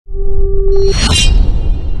Hey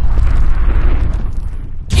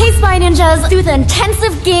Spy Ninjas! Through the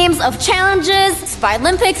intensive games of challenges, Spy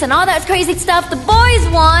Olympics, and all that crazy stuff, the boys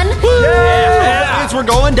won! Yeah! We're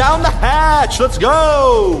going down the hatch! Let's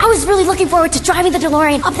go! I was really looking forward to driving the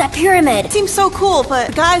DeLorean up that pyramid. It seems so cool, but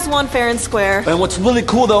the guys won fair and square. And what's really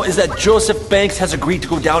cool, though, is that Joseph Banks has agreed to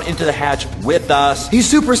go down into the hatch with us. He's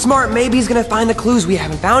super smart. Maybe he's gonna find the clues we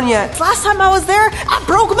haven't found yet. Last time I was there, I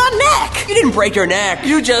broke my neck! You didn't break your neck.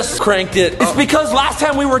 You just cranked it. It's because last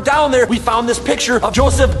time we were down there, we found this picture of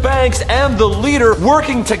Joseph Banks and the leader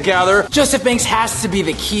working together. Joseph Banks has to be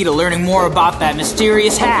the key to learning more about that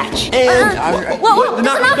mysterious hatch. And Whoa, there's a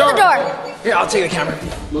knock on the door. Here, I'll take the camera.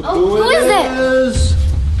 Who is it?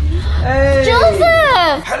 Hey.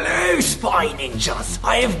 Joseph! Hello, Spy Ninjas.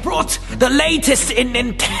 I have brought the latest in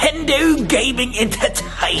Nintendo gaming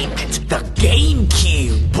entertainment, the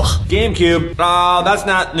GameCube. GameCube. That's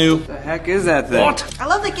not new. The heck is that thing? What? I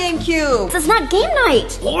love the GameCube. It's not game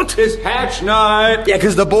night. What? It's hatch night. Yeah,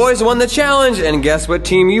 because the boys won the challenge, and guess what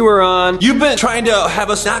team you were on? You've been trying to have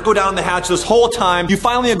us not go down the hatch this whole time. You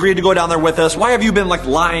finally agreed to go down there with us. Why have you been,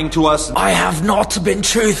 lying to us? I have not been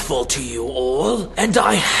truthful to you all, and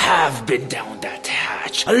I have been down that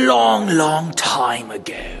hatch a long time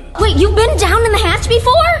ago. Wait, you've been down in the hatch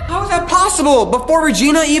before? How is that possible? Before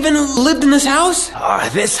Regina even lived in this house?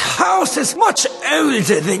 This house is much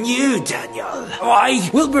older than you, Daniel. I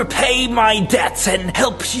will repay my debts and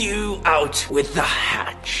help you out with the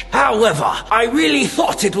hatch. However, I really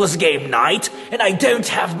thought it was game night, and I don't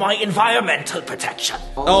have my environmental protection.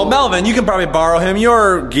 Oh, Melvin, you can probably borrow him.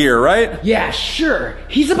 Your gear, right? Yeah, sure.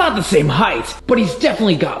 He's about the same height, but he's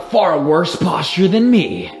definitely got far worse posture than me.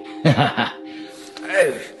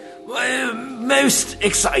 Most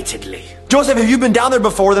excitedly. Joseph, if you've been down there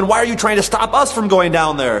before, then why are you trying to stop us from going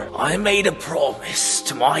down there? I made a promise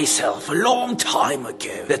to myself a long time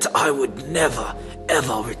ago that I would never,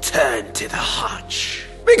 ever return to the hatch.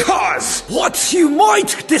 Because what you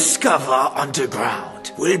might discover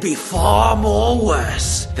underground will be far more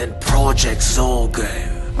worse than Project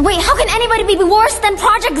Zorgo. Wait, how can anybody be worse than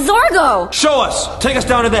Project Zorgo? Show us. Take us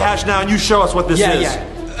down to the hatch now, and you show us what this is. Yeah.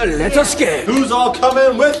 Let us go. Who's all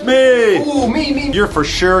coming with me? Ooh, me. You're for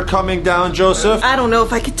sure coming down, Joseph. I don't know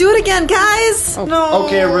if I could do it again, guys. No.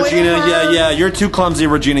 Okay, Regina. Yeah. You're too clumsy,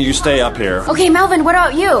 Regina. You stay up here. Okay, Melvin, what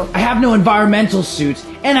about you? I have no environmental suit,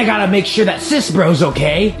 and I gotta make sure that Sis Bro's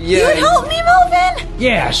okay. You would help me, Melvin?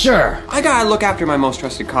 Yeah, sure. I gotta look after my most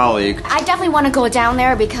trusted colleague. I definitely want to go down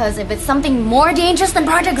there because if it's something more dangerous than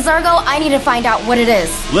Project Zorgo, I need to find out what it is.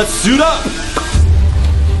 Let's suit up.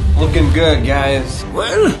 Looking good, guys.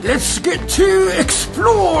 Well, let's get to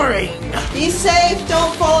exploring. Be safe,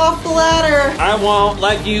 don't fall off the ladder. I won't.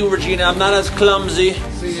 Like you, Regina. I'm not as clumsy.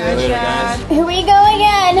 See you later, guys. Here we go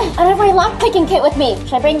again. I don't have my lockpicking kit with me.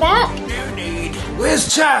 Should I bring that? No need.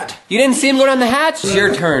 Where's Chad? You didn't see him go down the hatch? It's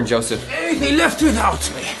your turn, Joseph. Hey, they left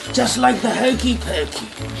without me. Just like the hokey pokey.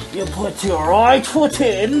 You put your right foot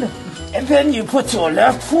in, and then you put your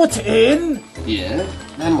left foot in, Yeah?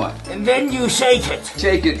 Then what? and then you shake it.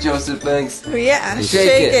 Shake it, Joseph Banks. Yeah,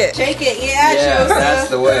 Shake it. Shake it, yeah, Joseph. That's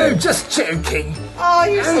the I'm way. just joking. Oh,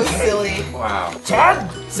 you're so silly. Wow.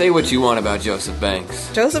 Chad? Say what you want about Joseph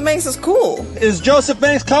Banks. Joseph Banks is cool. Is Joseph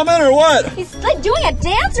Banks coming or what? He's like doing a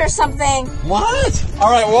dance or something. What?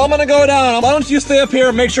 All right, well, I'm going to go down. Why don't you stay up here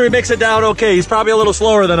and make sure he makes it down okay? He's probably a little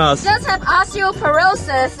slower than us. He does have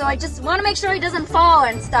osteoporosis, so I just want to make sure he doesn't fall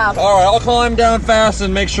and stuff. All right, I'll climb down fast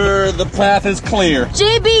and make sure the path is clear.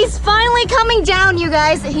 JB's finally coming down, you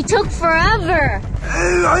guys. He took forever.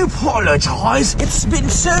 Oh, I apologize. It's been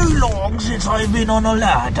so long since I've been on a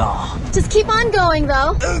ladder. Just keep on going,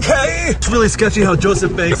 though. Okay. It's really sketchy how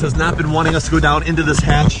Joseph Banks has not been wanting us to go down into this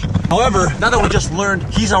hatch. However, now that we just learned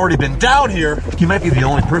he's already been down here, he might be the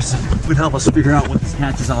only person who could help us figure out what this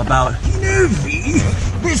hatch is all about. You know, V,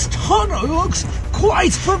 this tunnel looks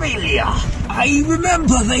quite familiar. I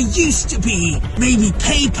remember there used to be maybe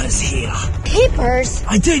papers here. Papers?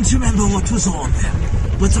 I don't remember what was on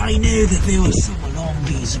them, but I know that there was some along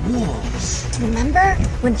these walls. Remember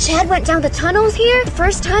when Chad went down the tunnels here? The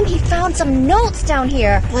first time he found some notes down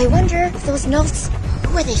here. Well, I wonder if those notes,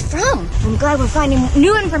 who are they from? I'm glad we're finding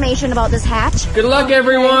new information about this hatch. Good luck,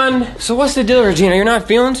 everyone. So what's the deal, Regina? You're not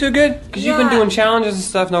feeling too good? Because you've been doing challenges and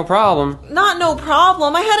stuff, no problem. Not no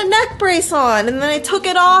problem. I had a neck brace on, and then I took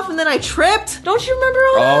it off, and then I tripped. Don't you remember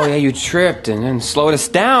all that? Oh, yeah, you tripped and then slowed us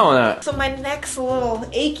down. So my neck's a little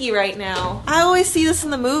achy right now. I always see this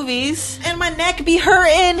in the movies, and my neck be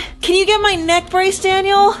hurting. Can you get my neck brace,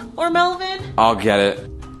 Daniel? Or Melvin? I'll get it.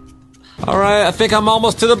 All right, I think I'm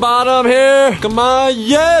almost to the bottom here. Come on,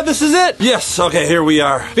 yeah, this is it. Yes, okay, here we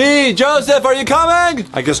are. V, Joseph, are you coming?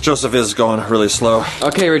 I guess Joseph is going really slow.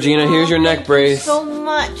 Okay, Regina, here's your neck brace. So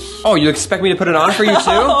much. Oh, you expect me to put it on for you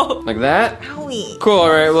too? Like that? Owie. Cool,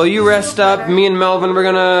 alright, well you rest up. Me and Melvin, we're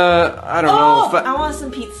gonna, I don't know. I want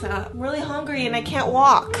some pizza. I'm really hungry and I can't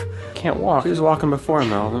walk. Can't walk. He was walking before,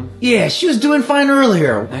 Melvin. Yeah, she was doing fine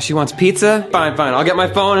earlier. Now she wants pizza? Fine, fine. I'll get my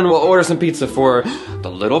phone and we'll order some pizza for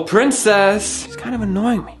the little princess. She's kind of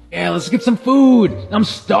annoying me. Yeah, let's get some food. I'm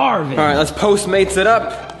starving. Alright, let's Postmates it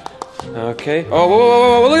up. Okay. Oh,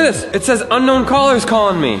 whoa, look at this. It says unknown callers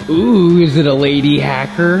calling me. Ooh, is it a lady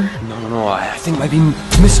hacker? No, I think it might be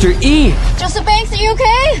Mr. E. Joseph Banks, are you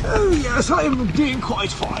okay? Oh, yes, I am doing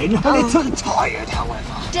quite fine. A little tired, however.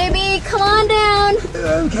 JB, come on down.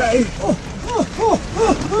 Okay.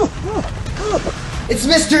 It's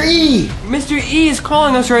Mr. E! Mr. E is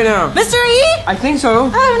calling us right now. Mr. E? I think so. I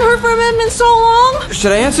haven't heard from him in so long.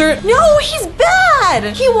 Should I answer it? No, he's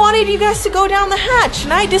bad. He wanted you guys to go down the hatch,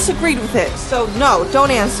 and I disagreed with it. So no,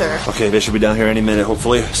 don't answer. Okay, they should be down here any minute,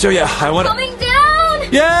 hopefully. So yeah, I want to... Coming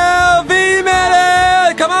down. Yeah, V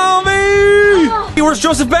made it! Come on, V! Where's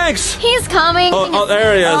Joseph Banks? He's coming. Oh,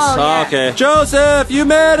 there he is. Oh, yeah. Okay. Joseph, you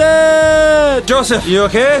made it! Joseph, you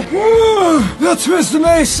okay? That was the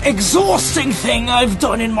most exhausting thing I've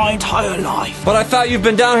done in my entire life. But I thought you've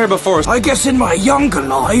been down here before. I guess in my younger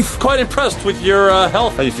life. Quite impressed with your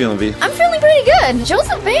health. How you feeling, V? I'm feeling pretty good.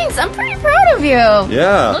 Joseph Banks, I'm pretty proud of you.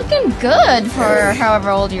 Yeah. Looking good for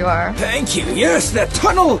however old you are. Thank you. Yes, that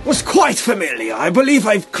tunnel was quite familiar. I believe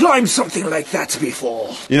I've climbed something like that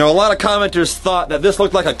before. You know, a lot of commenters thought that this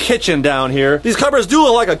looked like a kitchen down here. These cupboards do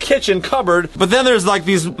look like a kitchen cupboard, but then there's like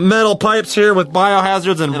these metal pipes here with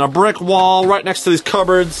biohazards and a brick wall right next to these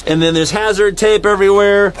cupboards, and then there's hazard tape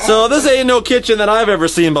everywhere. So this ain't no kitchen that I've ever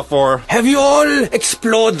seen before. Have you all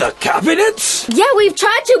explored the cabinets? Yeah, we've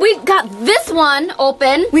tried to. We got this one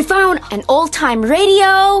open. We found an old-time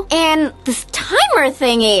radio and this timer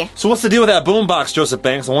thingy. So what's the deal with that boombox, Joseph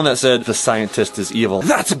Banks? The one that said the scientist is evil.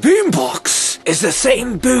 That boombox is the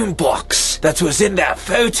same boombox that was in that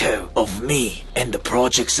photo of me and the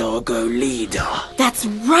Project Zorgo leader. That's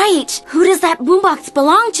right. Who does that boombox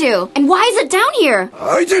belong to? And why is it down here?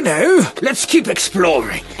 I don't know. Let's keep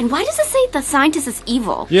exploring. And why does it say the scientist is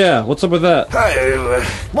evil? Yeah, what's up with that?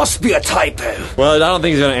 Oh, must be a typo. Well, I don't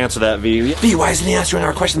think he's gonna answer that, V. V, why isn't he answering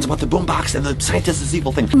our questions about the boombox and the scientist is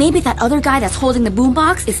evil thing? Maybe that other guy that's holding the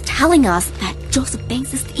boombox is telling us that Joseph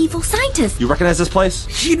Banks is the evil scientist. You recognize this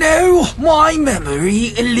place? You know, my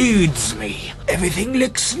memory eludes me. Everything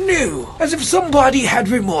looks new, as if somebody had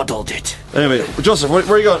remodeled it. Anyway, Joseph, where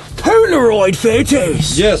are you going? Polaroid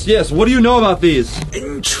photos. Yes. What do you know about these?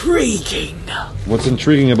 Intriguing. What's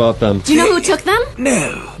intriguing about them? Do you know who took them?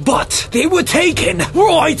 No, but they were taken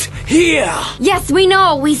right here. Yes, we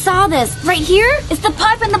know. We saw this. Right here is the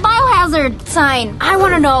pipe and the biohazard sign. I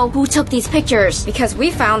want to know who took these pictures because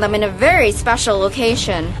we found them in a very special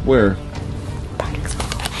location. Where?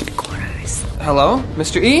 Headquarters. Hello?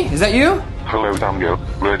 Mr. E? Is that you? Hello, Daniel,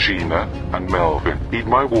 Regina, and Melvin. Heed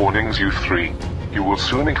my warnings, you three. You will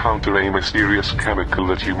soon encounter a mysterious chemical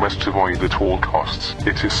that you must avoid at all costs.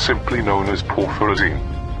 It is simply known as Porphyrazine.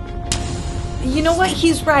 You know what?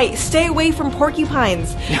 He's right. Stay away from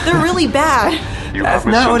porcupines. They're really bad. You That's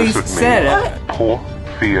have not what he misunderstood said. me.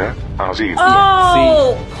 Porphyrazine.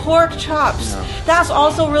 Oh, pork chops. That's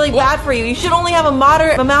also really bad for you. You should only have a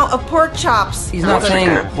moderate amount of pork chops. He's not Once saying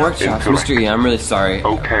again, pork chops, incorrect. Mr. E. I'm really sorry.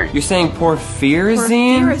 Okay. You're saying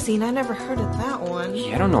porphyrazine? Porphyrazine. I never heard of that one.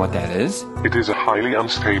 Yeah, I don't know what that is. It is a highly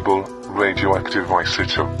unstable, radioactive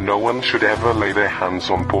isotope. No one should ever lay their hands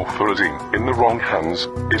on porphyrazine. In the wrong hands,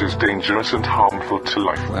 it is dangerous and harmful to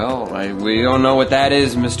life. Well, we don't know what that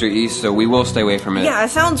is, Mr. E, so we will stay away from it. Yeah, it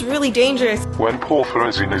sounds really dangerous. When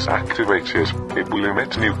porphyrazine is activated, it will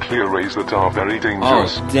emit nuclear rays that are very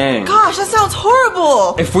dangerous. Oh, dang. Gosh, that sounds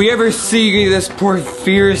horrible. If we ever see this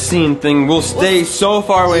porphyrazine thing, we'll stay so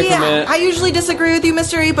far away from it. I usually disagree with you,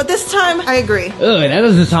 Mr. E, but this time I agree. Ugh, that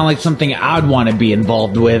doesn't sound like something I'd want to be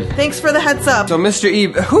involved with. Thanks for the heads up. So, Mr.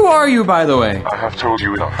 E, who are you, by the way? I have told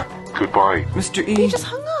you enough. Goodbye. Mr. He E? just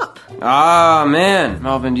hung up. Ah, man.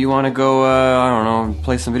 Melvin, do you want to go, I don't know,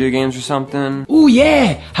 play some video games or something? Ooh,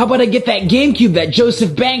 yeah! How about I get that GameCube that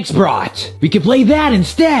Joseph Banks brought? We could play that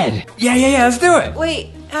instead! Yeah, let's do it. Wait,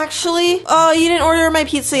 actually, you didn't order my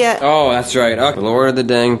pizza yet. Oh, that's right. Okay, we'll order the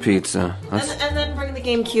dang pizza. And then bring the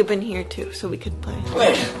GameCube in here too, so we could play.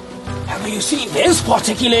 Wait. Have you seen this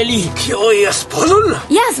particularly curious puzzle?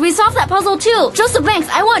 Yes, we solved that puzzle too. Joseph Banks,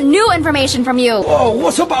 I want new information from you. Oh,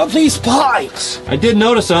 what about these pipes? I did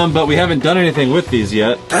notice them, but we haven't done anything with these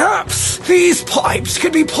yet. Perhaps these pipes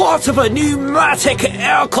could be part of a pneumatic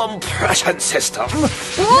air compression system.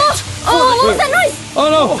 Oh, what was that noise? Oh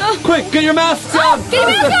no! Quick, get your masks on! Get your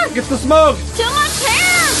mask on! Get the smoke! Too much hair!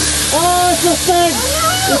 Oh, it's a thing!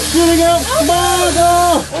 It's shooting out smoke!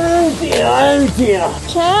 Oh dear.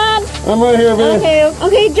 Chad? I'm right here, man.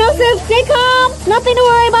 Okay, Joseph, stay calm. Nothing to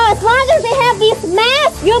worry about. As long as they have these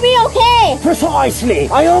masks, you'll be okay. Precisely.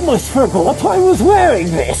 I almost forgot I was wearing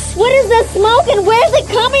this. What is this smoke and where's it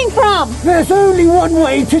coming from? There's only one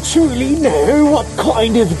way to truly know what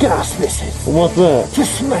kind of gas this is. What's that? To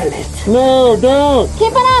smell it. No, don't!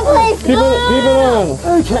 Keep it on, please. Keep it on!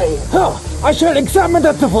 Okay. I shall examine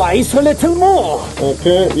the device a little more.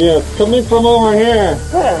 Okay, yes. Coming from over here.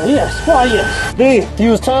 Yes, why yes. He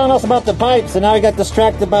was telling us about the pipes, and now he got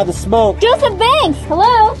distracted by the smoke. Joseph Banks,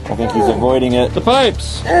 hello? I think he's avoiding it. The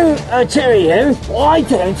pipes! Cheerio. Why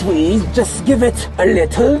don't we just give it a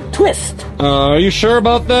little twist? Are you sure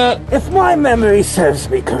about that? If my memory serves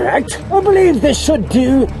me correct, I believe this should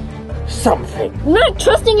do something. I'm not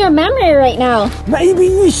trusting your memory right now. Maybe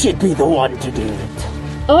you should be the one to do it.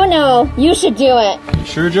 Oh no, you should do it. You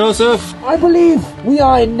sure, Joseph? I believe we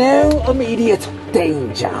are in no immediate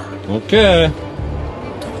danger. Okay.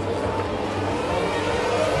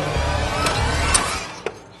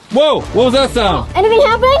 Whoa! What was that sound? Anything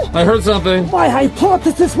happen? I heard something. My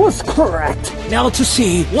hypothesis was correct. Now to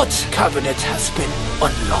see what cabinet has been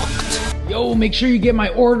unlocked. Yo, make sure you get my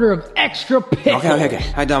order of extra pickles. Okay.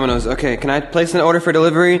 Hi, Domino's. Okay, can I place an order for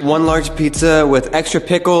delivery? 1 large pizza with extra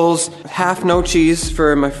pickles, half no cheese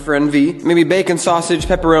for my friend V. Maybe bacon, sausage,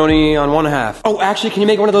 pepperoni on 1/2. Oh, actually, can you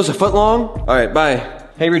make one of those a foot long? All right, bye.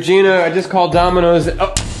 Hey, Regina, I just called Domino's.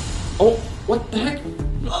 Oh, what the heck?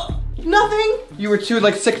 Nothing. You were too,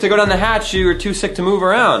 sick to go down the hatch. You were too sick to move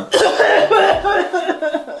around.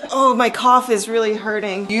 Oh, my cough is really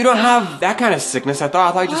hurting. You don't have that kind of sickness. I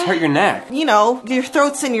thought you just hurt your neck. You know, your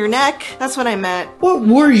throat's in your neck. That's what I meant. What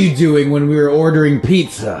were you doing when we were ordering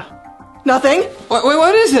pizza? Nothing. Wait,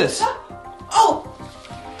 what is this? Oh.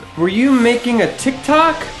 Were you making a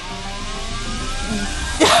TikTok?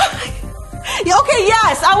 Okay,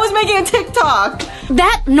 yes, I was making a TikTok.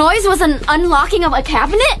 That noise was an unlocking of a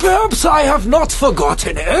cabinet? Perhaps I have not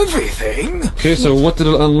forgotten everything. Okay, so what did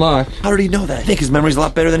it unlock? How did he know that? I think his memory's a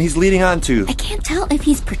lot better than he's leading on to. I can't tell if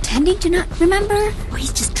he's pretending to not remember or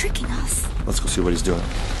he's just tricking us. Let's go see what he's doing.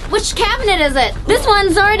 Which cabinet is it? This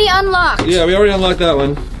one's already unlocked. Yeah, we already unlocked that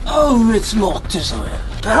one. Oh, it's locked as well.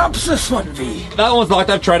 Perhaps this one, V. That one's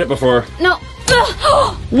locked. I've tried it before. No.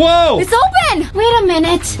 Whoa! It's open! Wait a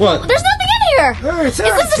minute. What? There's nothing in here. It's Is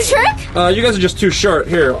this a trick? You guys are just too short.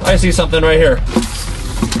 Here, I see something right here.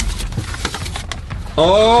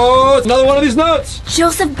 Oh, it's another one of these notes.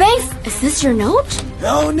 Joseph Banks, is this your note?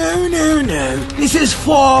 No. This is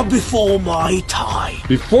far before my time.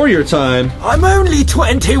 Before your time? I'm only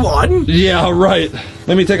 21. Yeah, right.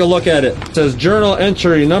 Let me take a look at it. It says journal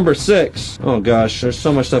entry number 6. Oh gosh, there's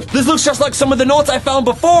so much stuff. This looks just like some of the notes I found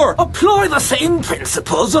before. Apply the same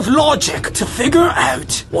principles of logic to figure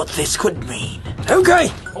out what this could mean. Okay.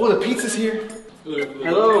 Oh, the pizza's here.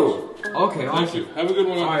 Hello. Okay, awesome. Have a good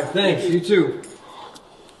one. All right, thanks. You too.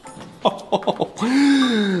 Look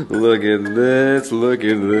at this,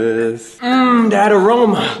 that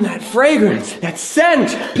aroma, that fragrance, that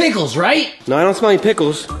scent. Pickles, right? No, I don't smell any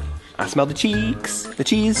pickles. I smell the cheeks. The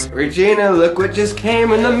cheese. Regina, look what just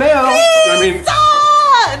came in the mail.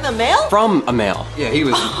 In the mail? From a mail. Yeah, he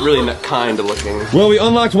was really not kind looking. Well, we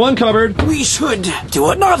unlocked one cupboard. We should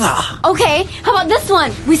do another. Okay, how about this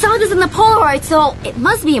one? We saw this in the Polaroid, so it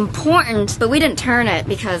must be important. But we didn't turn it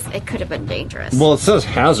because it could have been dangerous. Well, it says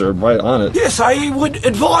hazard right on it. Yes, I would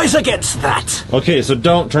advise against that. Okay, so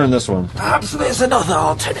don't turn this one. Perhaps there's another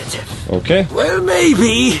alternative. Okay. Well,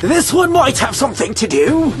 maybe. This one might have something to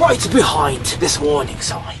do right behind this warning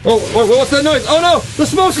sign. Oh, what's that noise? Oh no, the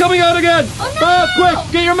smoke's coming out again. Oh, no! Quick,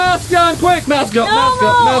 get your mask on, quick. Mask up.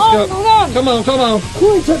 Come on.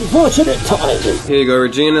 Quite unfortunate timing. Here you go,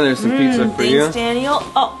 Regina. There's some pizza for you. Thanks, Daniel.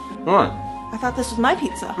 Oh, What? I thought this was my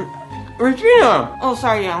pizza. Regina! Oh,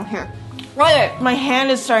 sorry, Daniel. Here. Right there. My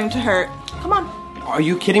hand is starting to hurt. Come on. Are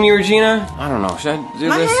you kidding me, Regina? I don't know. Should I do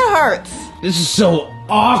My this? hand hurts. This is so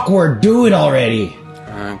awkward. Do it already.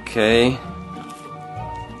 Okay.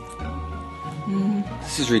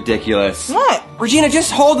 This is ridiculous. What? Regina,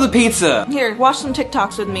 just hold the pizza. Here, watch some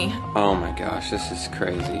TikToks with me. Oh my gosh, this is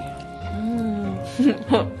crazy.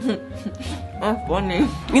 That's funny.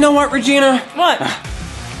 You know what, Regina? What?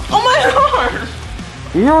 Oh my god!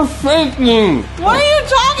 You're faking. What are you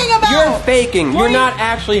talking about? You're faking. You're not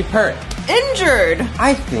actually hurt. Injured.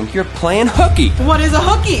 I think you're playing hooky. What is a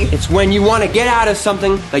hooky? It's when you want to get out of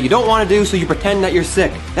something that you don't want to do, so you pretend that you're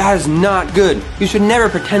sick. That is not good. You should never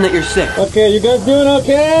pretend that you're sick. Okay, you guys doing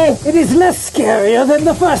okay? It is less scarier than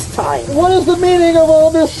the first time. What is the meaning of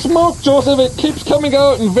all this smoke, Joseph? It keeps coming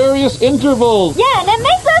out in various intervals. Yeah, and it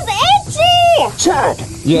makes us itchy! Chad,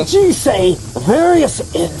 Yes. did you say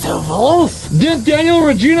various intervals? Did Daniel and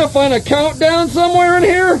Regina find a countdown somewhere in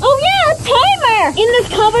here? Oh yeah, a timer! In this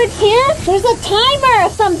cupboard here, there's a timer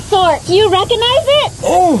of some sort. Do you recognize it?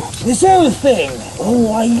 Oh, this old thing. Oh,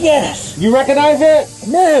 why, yes. You recognize it?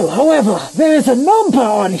 No, however, there is a number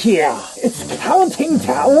on here. It's counting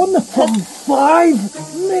down from 5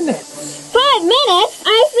 minutes. 5 minutes?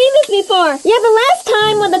 I've seen this before. Yeah, the last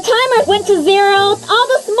time when the timer went to 0, all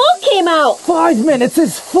the smoke came out. 5 minutes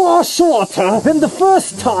is far shorter than the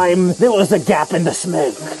first time there was a gap in the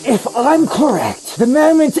smoke. If I'm correct, the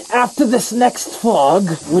moment after this next fog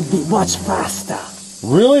would be much faster.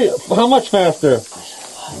 Really? How much faster?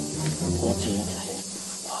 14,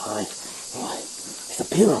 5. It's a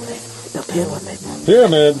pyramid. The pyramid.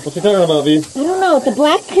 Pyramid? What you talking about, V? I don't know, the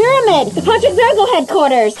Black Pyramid. The Project Zergo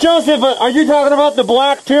headquarters. Joseph, are you talking about the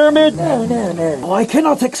Black Pyramid? No. I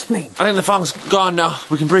cannot explain. I think the fog's gone now.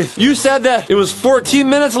 We can breathe. You said that it was 14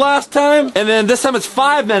 minutes last time, and then this time it's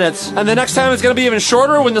 5 minutes, and the next time it's gonna be even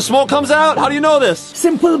shorter when the smoke comes out? How do you know this?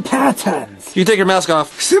 Simple patterns. You take your mask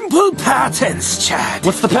off. Simple patterns, Chad.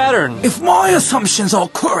 What's the pattern? If my assumptions are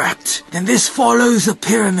correct, then this follows the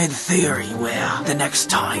pyramid theory where the next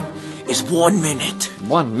time is 1 minute.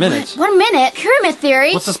 1 minute? 1 minute? Pyramid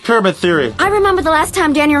theory? What's this pyramid theory? I remember the last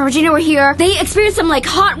time Daniel and Regina were here, they experienced some like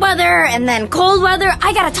hot weather and then cold weather.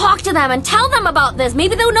 I gotta talk to them and tell them about this.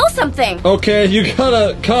 Maybe they'll know something. Okay, you got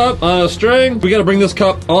a cup on a string. We gotta bring this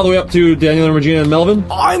cup all the way up to Daniel and Regina and Melvin.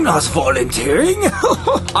 I'm not volunteering.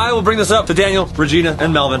 I will bring this up to Daniel, Regina,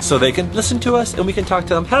 and Melvin so they can listen to us and we can talk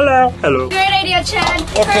to them. Hello. Hello. Great idea, Chad.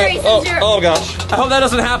 Okay. Hurry, since you're... Oh gosh. I hope that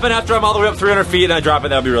doesn't happen after I'm all the way up 300 feet and I drop it.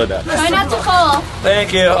 That would be really bad. Try not to fall.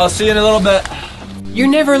 Thank you. I'll see you in a little bit. You're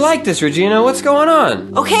never like this, Regina. What's going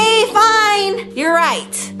on? Okay, fine. You're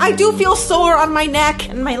right. I do feel sore on my neck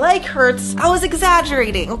and my leg hurts. I was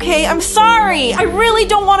exaggerating, okay? I'm sorry. I really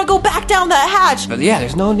don't want to go back down that hatch. But yeah,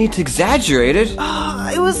 there's no need to exaggerate it.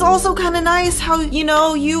 It was also kind of nice how,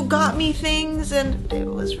 you got me things and it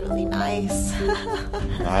was really nice.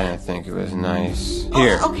 I didn't think it was nice.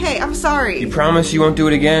 Here. Oh, okay, I'm sorry. You promise you won't do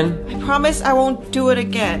it again? I promise I won't do it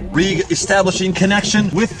again. Re-establishing connection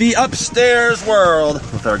with the upstairs world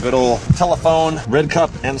with our good old telephone, red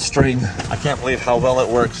cup, and string. I can't believe how well it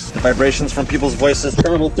works. The vibrations from people's voices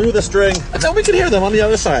travel through the string, and then we can hear them on the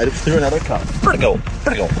other side through another cup. Pretty cool.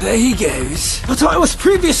 Pretty cool. There he goes. But I was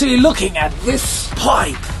previously looking at this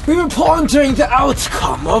pipe. We were pondering the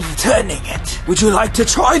outcome of turning it. Would you like to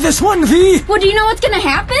try this one, V? Well, do you know what's gonna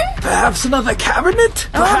happen? Perhaps another cabinet?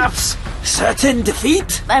 Perhaps certain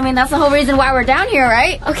defeat? I mean, that's the whole reason why we're down here,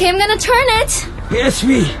 right? Okay, I'm gonna turn it. Yes,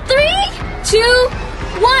 V. 3, 2,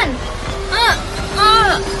 1.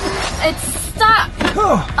 It's stopped.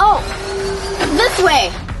 Oh, this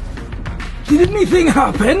way. Did anything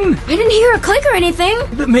happen? I didn't hear a click or anything.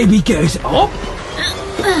 That maybe goes up?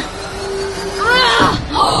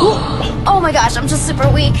 Oh my gosh, I'm just super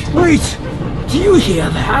weak. Wait, do you hear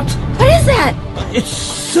that? What is that? It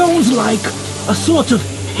sounds like a sort of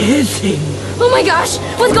hissing. Oh my gosh,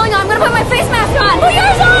 what's going on? I'm gonna put my face mask on. Put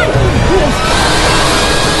yours on!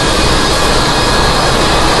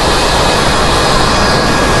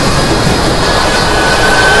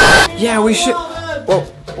 Yeah, we should... Whoa.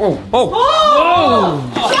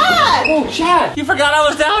 Chad! Oh, Chad! You forgot I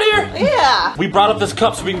was down here? Yeah. We brought up this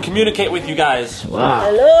cup so we can communicate with you guys.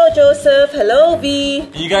 Hello, Joseph. Hello, V.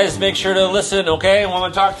 You guys make sure to listen, okay? I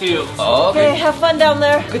want to talk to you. Okay, have fun down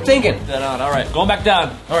there. Good thinking. That on. All right, going back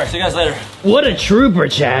down. All right, see you guys later. What a trooper,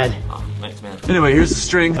 Chad. Thanks, man. Anyway, here's the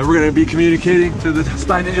string, and we're gonna be communicating to the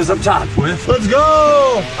spy ninjas up top with. Let's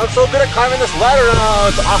go! I'm so good at climbing this ladder now.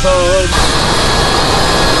 It's awesome.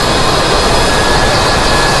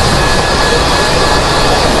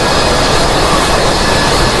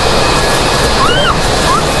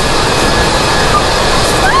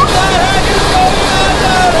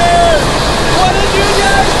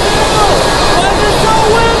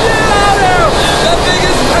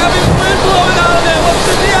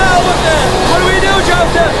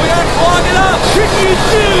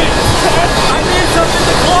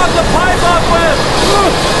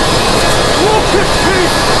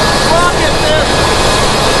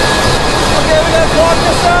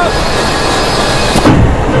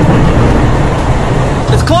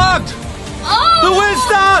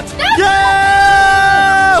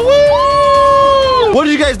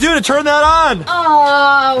 to turn that on.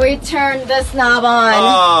 Oh, we turned this knob on.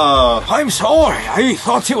 Oh. I'm sorry. I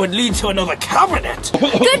thought it would lead to another cabinet.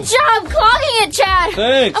 Good job clogging it, Chad.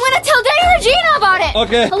 Thanks. I'm gonna tell Daddy Regina about it.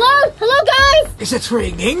 Okay. Hello, guys. Is it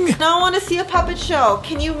ringing? Now I want to see a puppet show.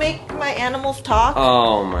 Can you make my animals talk?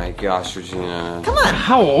 Oh my gosh, Regina. Come on.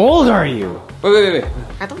 How old are you? Wait.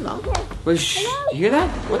 I don't know. Wait, shh. You hear that?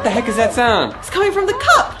 What the heck is that sound? It's coming from the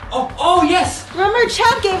cup. Oh, yes. Remember,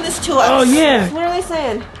 Chad gave this to us. Oh, yeah. What are they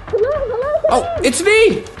saying? Oh, it's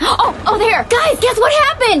me. Oh, there. Guys, guess what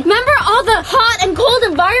happened? Remember all the hot and cold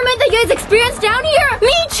environment that you guys experienced down here?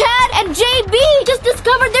 Me, Chad, and JB just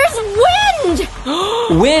discovered there's wind.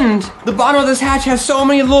 Wind? The bottom of this hatch has so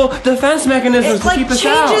many little defense mechanisms It to keep us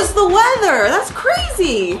out. changes the weather. That's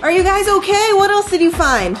crazy. Are you guys okay? What else did you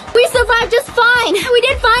find? We survived just fine. We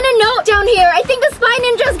did find a note down here. I think the Spy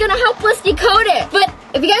Ninja's gonna help us decode it. But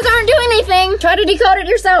if you guys aren't doing anything, try to decode it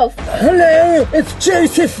yourself. Hello, it's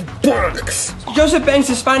Joseph Banks. Joseph Banks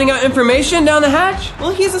is finding out information down the hatch?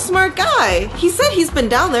 Well, he's a smart guy. He said he's been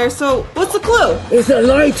down there, so what's the clue? It's a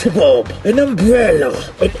light bulb, an umbrella,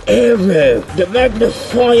 an arrow, the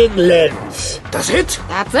magnifying lens. Does it?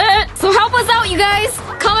 That's it. So help us out, you guys.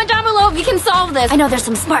 Comment down below if you can solve this. I know there's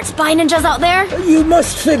some smart Spy Ninjas out there. You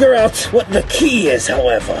must figure out what the key is,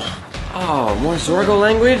 however. Oh, more Zorgo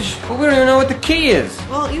language? But we don't even know what the key is.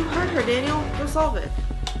 Well, you heard her, Daniel. Go solve it.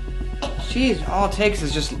 Jeez, all it takes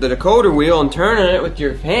is just the decoder wheel and turning it with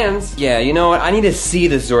your hands. Yeah, you know what? I need to see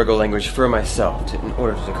the Zorgo language for myself in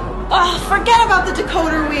order to decode it. Oh, forget about the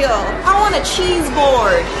decoder wheel. I want a cheese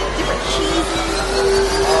board. Different cheese.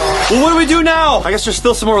 Well, what do we do now? I guess there's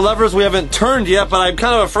still some more levers we haven't turned yet, but I'm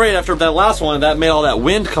kind of afraid after that last one that made all that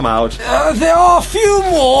wind come out. There are a few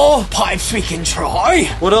more pipes we can try.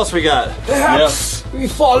 What else we got? Perhaps we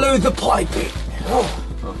follow the piping.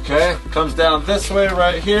 Okay, comes down this way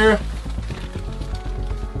right here.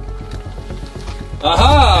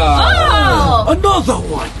 Aha! Oh! Another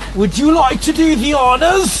one. Would you like to do the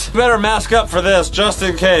honors? Better mask up for this, just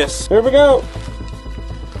in case. Here we go.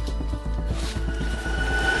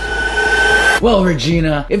 Well,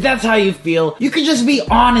 Regina, if that's how you feel, you can just be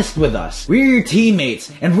honest with us. We're your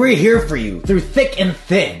teammates, and we're here for you through thick and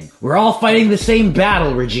thin. We're all fighting the same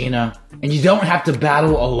battle, Regina, and you don't have to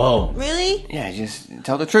battle alone. Really? Yeah, just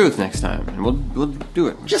tell the truth next time, and we'll do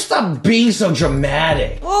it. Just stop being so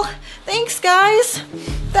dramatic. Well, thanks, guys.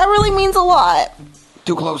 That really means a lot.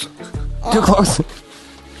 Too close. Too close.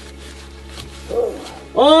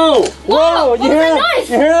 Oh! Whoa! You hear that? Nice.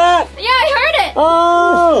 You hear that? Yeah, I heard it.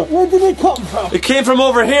 Oh! Where did it come from? It came from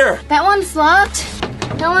over here. That one's locked.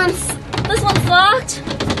 This one's locked.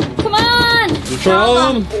 Come on. You try all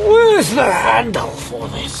of them? Where's the handle for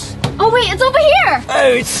this? Oh, wait, it's over here.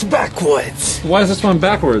 Oh, it's backwards. Why is this one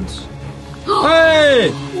backwards?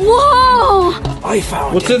 Hey! Whoa. I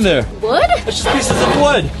found What's it. in there? Wood? It's just pieces of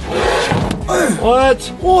wood.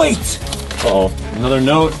 What? Wait. Uh-oh. Another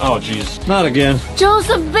note? Oh, jeez. Not again.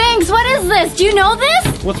 Joseph Banks, what is this? Do you know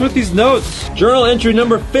this? What's with these notes? Journal entry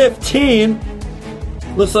number 15.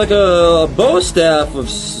 Looks like a bow staff of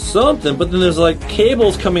something, but then there's like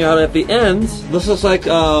cables coming out at the ends. This looks like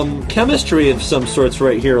chemistry of some sorts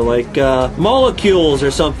right here, like molecules or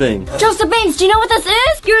something. Joseph Banks, do you know what this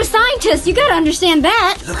is? You're a scientist. You gotta understand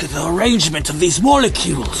that. Look at the arrangement of these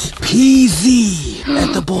molecules. PZ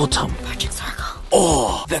at the bottom. Project Zorgo.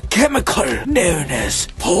 Or the chemical known as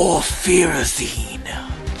Porphyrazine.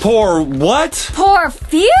 Pour what?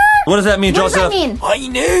 Porphyr? What does that mean, What does Joseph? that mean? I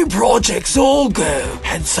know Project Zorgo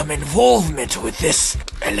had some involvement with this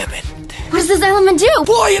element. What does this element do?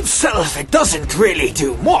 By itself, it doesn't really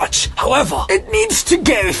do much. However, it needs to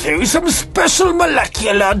go through some special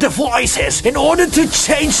molecular devices in order to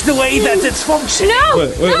change the way that it's functioning. No!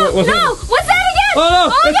 What's no! that? What's that again? Oh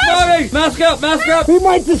no! It's gosh! fogging! Mask up! Mask up! We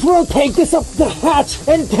might as well take this up the hatch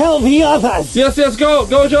and tell the others. Yes, go!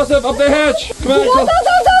 Go, Joseph! Up the hatch! Come on!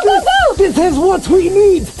 Go! This is what we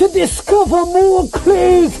need to discover more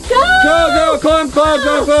clues. Go! Climb!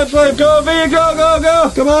 Go, V!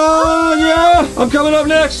 Go! Come on! Yeah! I'm coming up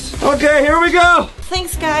next! Okay, here we go!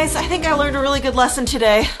 Thanks, guys. I think I learned a really good lesson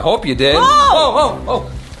today. I hope you did. Oh,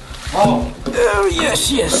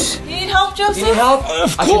 yes. you need help, Joseph? You need help?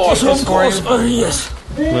 Of I can course, take this of for course. you. Yes.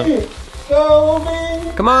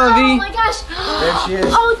 Come on, V. Oh my gosh. There she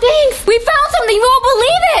is. Oh, thanks. We found something. You won't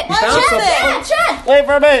believe it. found something? Chad. Wait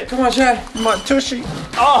for me! Come on, Chad. My tushy.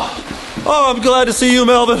 Oh, I'm glad to see you,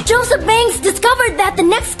 Melvin. Joseph Banks discovered that the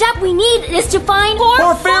next step we need is to find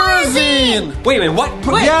Porphyrazine. Wait a minute, what?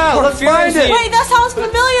 Yeah, let's find it. Wait, that sounds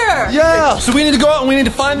familiar. Yeah. So we need to go out and we need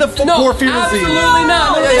to find the Porphyrazine. Absolutely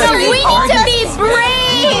not. So we need to be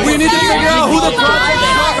brave. We need to figure out who the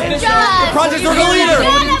project Project Zorgo leader!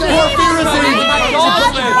 Porphyrazine!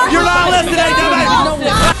 You're not listening to me!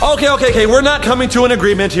 Okay, we're not coming to an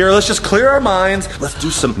agreement here. Let's just clear our minds. Let's do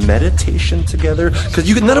some meditation together. Because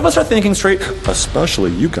none of us are thinking straight.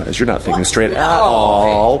 Especially you guys, you're not thinking straight at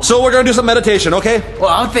all. So we're gonna do some meditation, okay? Well,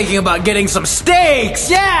 I'm thinking about getting some steaks,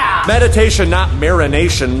 yeah! Meditation, not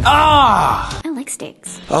marination. Ah! I like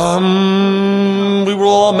steaks. We will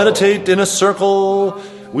all meditate in a circle.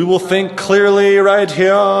 We will think clearly right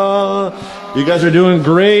here. You guys are doing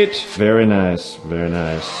great. Very nice, very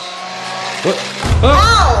nice.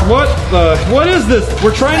 What? What is this?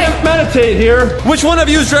 We're trying to meditate here. Which one of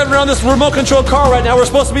you is driving around this remote control car right now? We're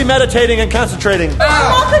supposed to be meditating and concentrating. I'm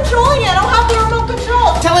not controlling it. I don't have the remote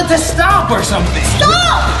control. Tell it to stop or something.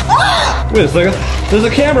 Stop! Wait a second. There's a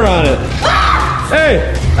camera on it.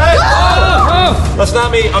 Hey! That's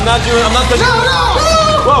not me. I'm not touching it.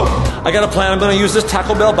 Whoa! I got a plan. I'm going to use this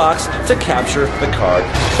Taco Bell box to capture the card.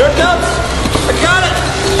 Here it comes! I got it!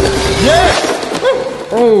 Yeah!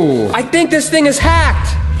 Oh, I think this thing is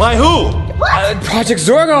hacked. By who? Project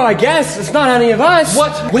Zorgo, I guess. It's not any of us.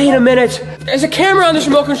 What? Wait a minute. There's a camera on this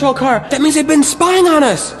remote control car. That means they've been spying on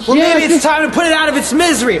us. Well, maybe it's time to put it out of its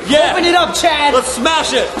misery. Yeah. Open it up, Chad. Let's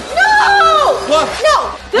smash it. No! What?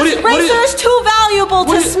 No! This racer is too valuable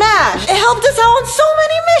to smash. It helped us out on so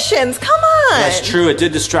many missions. Come on. That's true. It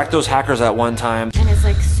did distract those hackers at one time. And it's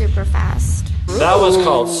like super fast. That was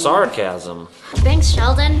called sarcasm. Thanks,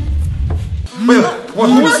 Sheldon. Wait,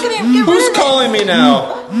 who's calling me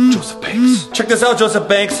now? Joseph Banks. Check this out, Joseph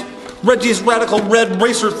Banks. Reggie's radical red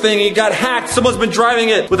racer thing, it got hacked. Someone's been driving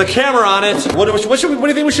it with a camera on it. What do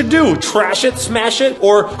you think we should do? Trash it, smash it,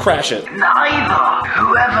 or crash it? Neither.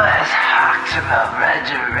 Whoever has hacked the Red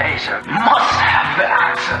Racer must have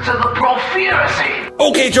access to the Porphyrazine.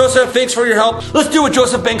 Okay, Joseph, thanks for your help. Let's do what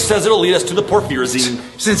Joseph Banks says. It'll lead us to the Porphyrazine.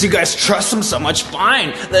 Since you guys trust him so much,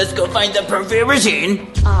 fine. Let's go find the Porphyrazine.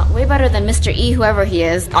 Way better than Mr. E, whoever he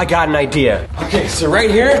is. I got an idea. Okay, so right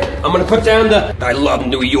here, I'm gonna put down the I love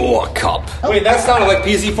New York cup. Wait, that sounded like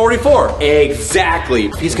PZ-44. Exactly.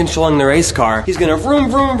 If he's controlling the race car, he's gonna vroom,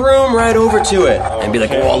 vroom, vroom right over to it. And be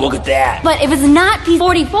like, oh, look at that. But if it's not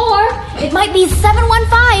P44, it might be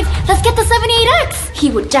 715. Let's get the 78X. He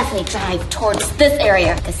would definitely drive towards this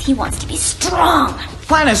area because he wants to be strong.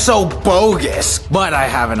 Plan is so bogus, but I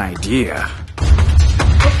have an idea.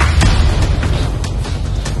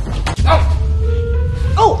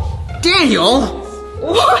 Oh, Daniel!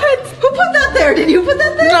 What? Who put that there? Did you put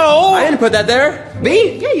that there? No! I didn't put that there.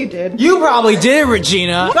 Me? Yeah, you did. You probably did,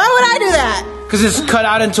 Regina. Why would I do that? Because it's cut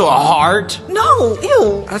out into a heart. No,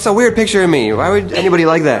 ew. That's a weird picture of me. Why would anybody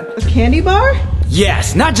like that? A candy bar?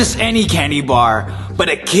 Yes, not just any candy bar, but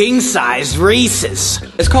a king-sized Reese's.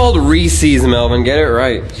 It's called Reese's, Melvin. Get it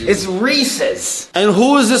right. It's Reese's. And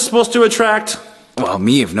who is this supposed to attract? Well,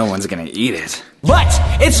 me if no one's gonna eat it. But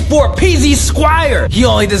it's for PZ Squire. He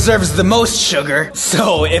only deserves the most sugar.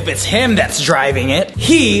 So if it's him that's driving it,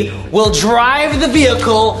 he will drive the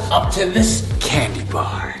vehicle up to this candy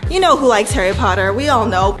bar. You know who likes Harry Potter. We all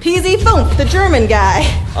know. PZ Funf, the German guy.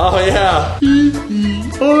 Oh, yeah. I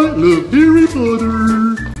love Harry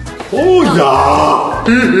Potter. Oh, yeah.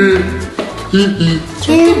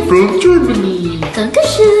 I'm from Germany.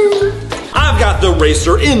 Dankeschön. I've got the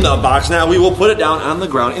racer in the box. Now we will put it down on the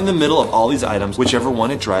ground in the middle of all these items. Whichever one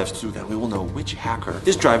it drives to, then we will know which hacker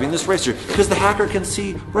is driving this racer. Because the hacker can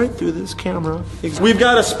see right through this camera. We've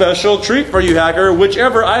got a special treat for you, hacker.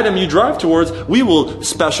 Whichever item you drive towards, we will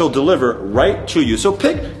special deliver right to you. So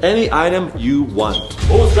pick any item you want.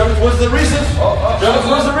 Oh, it's driving towards the racer. Driving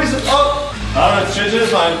towards the racer. Oh, all right, changing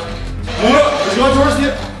his mind. He's going towards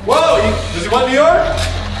the... Whoa, does he want New York?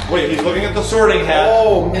 Wait, he's looking at the sorting hat.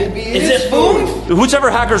 Oh, maybe Is it food? Whichever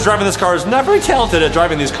hacker's driving this car is not very talented at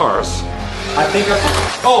driving these cars. I think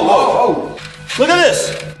whoa. Look at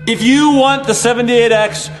this. If you want the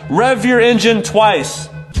 78X, rev your engine twice.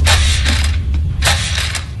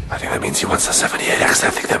 I think that means he wants the 78X. I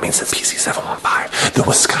think that means it's PZ-715, the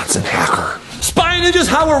Wisconsin hacker. Spy Ninjas,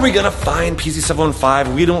 how are we gonna find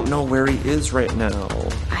PZ-715? We don't know where he is right now.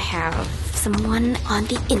 I have someone on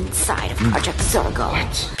the inside of Project Zorgo.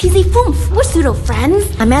 PZ Funf, we're pseudo friends.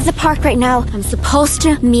 I'm at the park right now. I'm supposed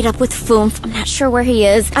to meet up with Funf. I'm not sure where he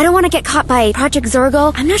is. I don't want to get caught by Project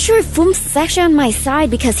Zorgo. I'm not sure if Funf's actually on my side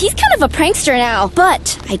because he's kind of a prankster now.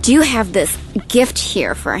 But I do have this gift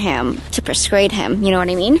here for him to persuade him, you know what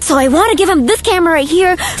I mean? So I want to give him this camera right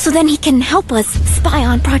here so then he can help us spy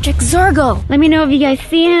on Project Zorgo. Let me know if you guys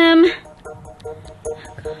see him. Oh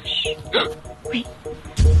gosh. Wait.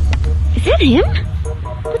 Is that him?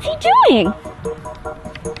 What's he doing?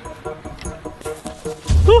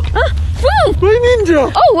 Funf! Funf! My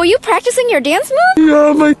ninja! Oh, were you practicing your dance move?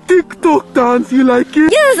 Yeah, my TikTok dance. You like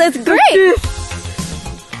it? Yes, it's great!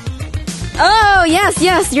 Oh, yes,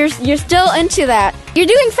 you're still into that. You're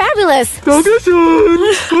doing fabulous.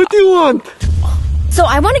 Dankeschön. What do you want? So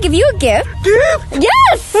I want to give you a gift. Gift?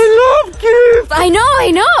 Yes! I love gifts! I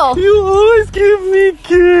know! You always give me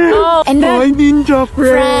gifts! Oh, and my ninja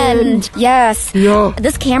friend! Yes. Yeah.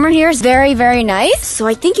 This camera here is very, very nice, so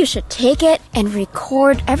I think you should take it and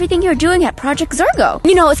record everything you're doing at Project Zorgo.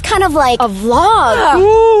 You know, it's kind of like a vlog.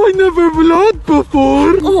 Oh, I never vlogged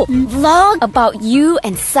before. Oh, vlog about you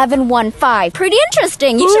and 715. Pretty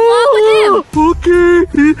interesting. You should vlog with him. Okay,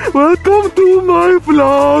 welcome to my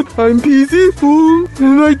vlog. I'm PZ Funf.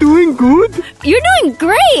 Am I doing good? You're doing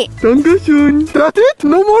great. Dankeschön. That's it?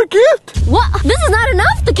 No more gift? What? This is not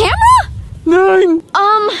enough? The camera? 9.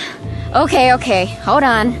 Okay. Hold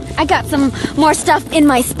on. I got some more stuff in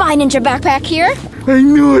my Spy Ninja backpack here. I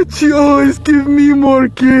knew it. She always give me more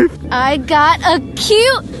gifts. I got a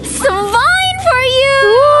cute swine for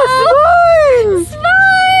you. Oh,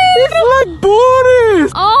 swine! It's like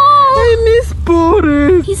Boris. Oh. I miss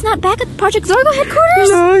Boris. He's not back at Project Zorgo headquarters?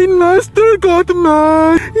 Nine Master got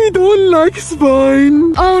mad. He don't like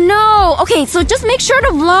swine. Oh no. Okay, so just make sure to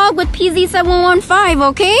vlog with PZ715,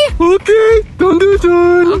 okay? Okay,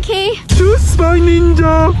 Dankeschön. Okay. Choose Spy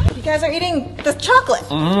Ninja. You guys are eating the chocolate.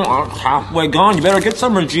 Halfway gone. You better get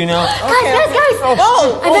some, Regina. Guys.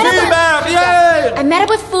 Oh, I met up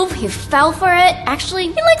with Funf. He fell for it. Actually,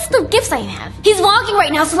 he likes the gifts I have. He's vlogging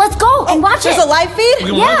right now, so let's go and watch there's it. a live feed?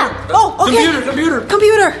 Yeah. Oh, okay.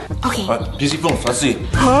 Computer. Okay. PZ Funf, let's see.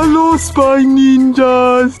 Hello, Spy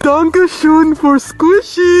Ninjas. Dankeschön for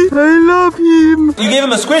Squishy. I love him. You gave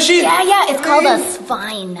him a squishy? Yeah, it's called a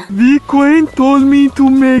swine. V-Quaint told me to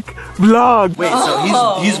make vlog. Wait, so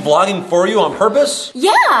he's vlogging for you on purpose?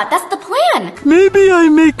 Yeah, that's the plan. Maybe I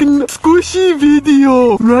make a squishy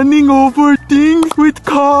video running over things with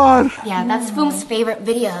car. Yeah, that's Funf's favorite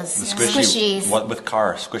videos. Squishies. What with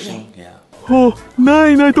car? Squishing? Yeah. Oh,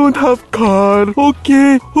 9, I don't have car.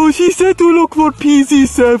 Okay. Oh, she said to look for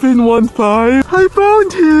PZ715. I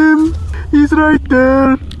found him. He's right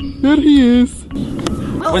there. There he is.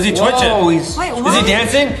 Was he twitching? Wait, Is what? he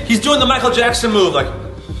dancing? He's doing the Michael Jackson move, like.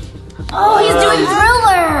 Oh, he's doing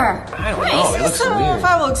Thriller. I don't know. It looks so weird.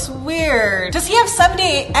 PZ715 looks weird. Does he have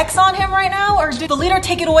 78X on him right now, or did the leader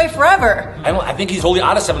take it away forever? I think he's totally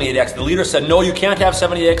out of 78X. The leader said, no, you can't have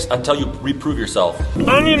 78X until you reprove yourself.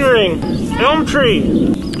 Onion ring, elm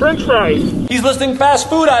tree, French fries. He's listing fast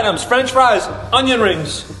food items, French fries, onion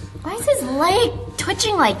rings. Why is his leg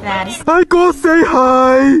twitching like that? I go say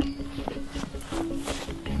hi.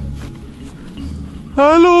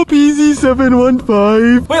 Hello,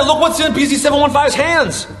 PZ715. Wait, look what's in PZ715's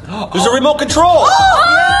hands. There's a remote control.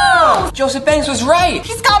 Yeah! Joseph Banks was right.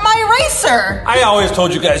 He's got my eraser. I always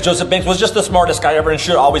told you guys Joseph Banks was just the smartest guy ever and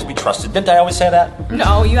should always be trusted. Didn't I always say that?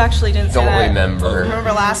 No, you actually didn't say that. Don't remember.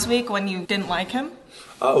 Remember last week when you didn't like him?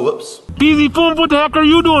 Oh, whoops. PZ Funf, what the heck are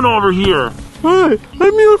you doing over here? Hey,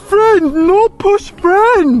 I'm your friend, no push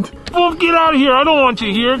friend. Funf, get out of here. I don't want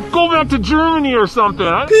you here. Go back to Germany or something.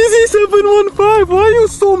 PZ715, why are you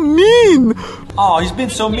so mean? Oh, he's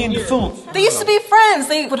been so mean to Funf. They used to be friends.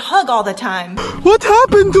 They would hug all the time. What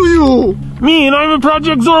happened to you? Me and I'm a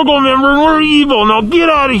Project Zorgo member and we're evil. Now get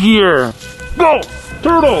out of here. Go,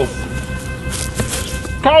 turtles.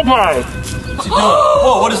 Cow pie. What's he doing?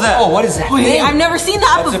 Whoa, what is that? Oh, what is that? Wait, I've never seen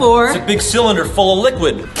that before. It's a big cylinder full of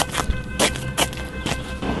liquid.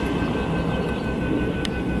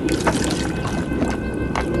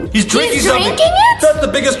 He's drinking something. drinking it? That's the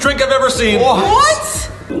biggest drink I've ever seen. What?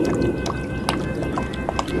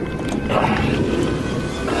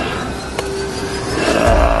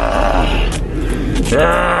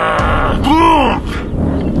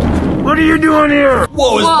 What are you doing here?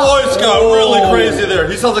 Whoa, his voice got really crazy there.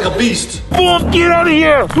 He sounds like a beast. Boom, get out of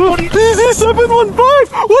here!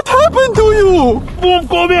 PZ715, what happened to you? Boom,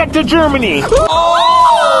 go back to Germany.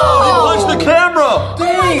 Oh! He punched the camera. Oh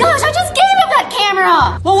my gosh, I just gave him that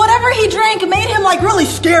camera. Well, whatever he drank made him like really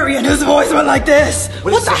scary, and his voice went like this.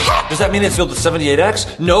 What the heck? Does that mean it's filled with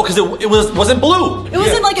 78X? No, because it wasn't blue. It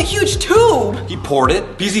was in like a huge tube. He poured it.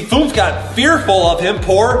 PZ Funf got fearful of him.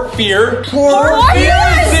 Porphyrazine.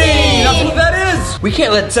 That's what that is. We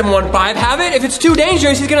can't let 715 have it. If it's too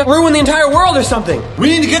dangerous, he's gonna ruin the entire world or something. We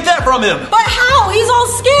need to get that from him. But how? He's all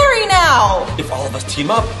scary now. If all of us team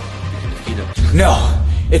up, we can defeat him. No,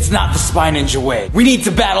 it's not the Spy Ninja way. We need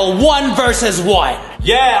to battle 1 versus 1.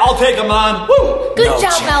 Yeah, I'll take him on. Woo! Good No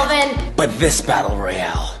job, chance. Melvin. But this battle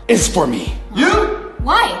royale is for me. You?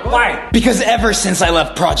 Why? Why? Because ever since I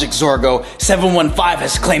left Project Zorgo, 715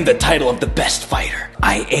 has claimed the title of the best fighter.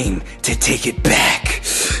 I aim to take it back.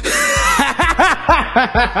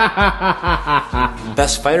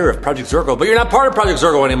 Best fighter of Project Zorgo, but you're not part of Project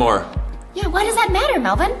Zorgo anymore. Yeah, why does that matter,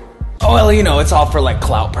 Melvin? Oh, well, you know, it's all for like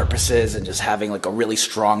clout purposes and just having like a really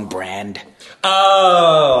strong brand.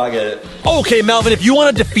 Oh, I get it. Okay, Melvin, if you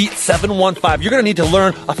want to defeat 715, you're going to need to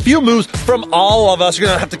learn a few moves from all of us. You're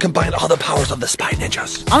going to have to combine all the powers of the Spy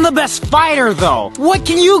Ninjas. I'm the best fighter, though. What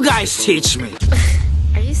can you guys teach me?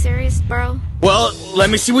 Are you serious, bro? Well,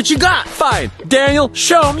 let me see what you got. Fine. Daniel,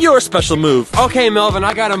 show him your special move. Okay, Melvin,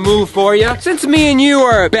 I got a move for you. Since me and you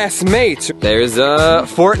are best mates, there's a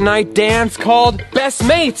Fortnite dance called Best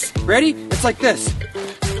Mates. Ready? It's like this.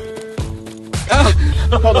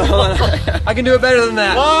 Oh, hold on. I can do it better than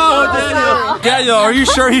that. Whoa, Daniel. Daniel, are you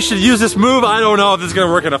sure he should use this move? I don't know if this is going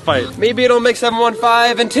to work in a fight. Maybe it'll make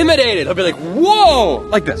 715 intimidated. He'll be like, whoa!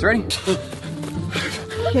 Like this, ready?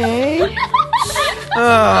 Okay.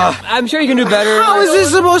 I'm sure you can do better. How is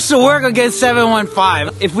this supposed to work against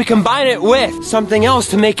 715? If we combine it with something else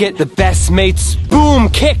to make it the best mates boom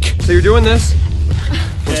kick. So you're doing this,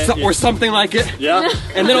 or something like it. Yeah.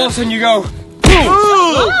 And then all of a sudden you go, boom!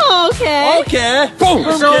 Oh, okay. Okay. Boom!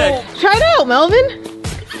 So, Try it out, Melvin.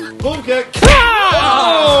 boom kick.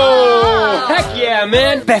 Oh! Heck yeah,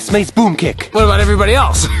 man! Best mates boom kick. What about everybody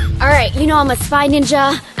else? Alright, you know I'm a spy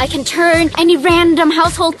ninja. I can turn any random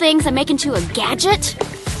household things and make into a gadget.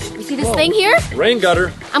 You see this thing here? Rain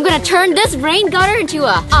gutter. I'm gonna turn this rain gutter into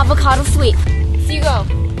a avocado sweep. So you go.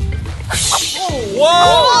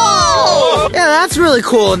 Whoa! Yeah, that's really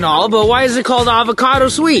cool and all, but why is it called avocado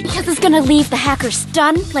sweep? Because it's gonna leave the hacker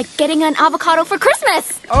stunned like getting an avocado for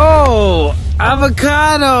Christmas. Oh,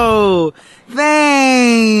 avocado.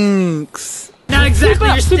 Thanks. Not exactly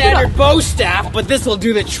your standard bow staff, but this will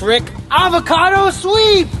do the trick. Avocado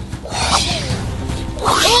sweep.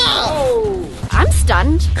 I'm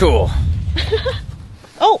stunned. Cool.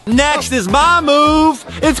 Next is my move.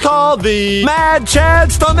 It's called the Mad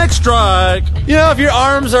Chad Stomach Strike. You know, if your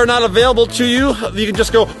arms are not available to you, you can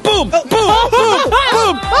just go boom, boom, boom,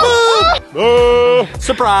 boom, boom.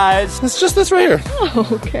 Surprise. It's just this right here. Oh,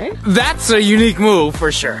 okay. That's a unique move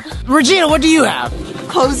for sure. Regina, what do you have?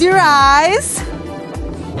 Close your eyes.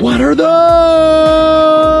 What are those?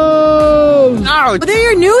 Oh,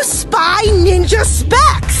 They're your new spy ninja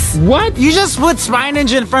specs. what? You just put Spy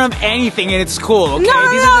Ninja in front of anything and it's cool, okay?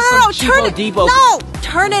 No, These are just some turn cheapo it. deepo. No,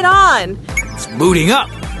 turn it on. It's booting up.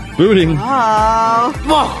 Booting. Oh.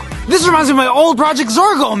 Whoa, this reminds me of my old Project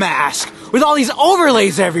Zorgo mask with all these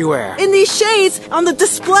overlays everywhere. In these shades on the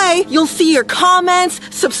display, you'll see your comments,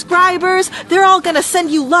 subscribers. They're all gonna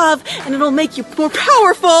send you love, and it'll make you more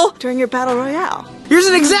powerful during your battle royale. Here's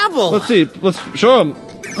an example. Let's see. Let's show him.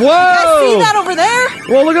 Whoa! I see that over there.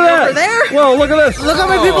 Whoa, look at that. Over there. Whoa, look at this. Look how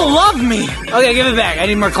many people love me. Okay, give it back. I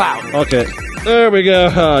need more clout. Okay. There we go.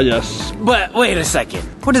 Yes. But wait a second.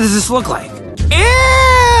 What does this look like? Ew!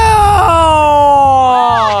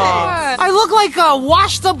 I look like a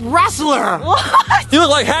washed-up wrestler. You look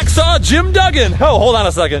like Hacksaw Jim Duggan. Oh, hold on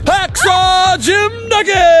a second. Hacksaw Jim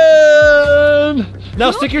Duggan!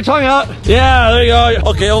 Now stick your tongue out. Yeah, there you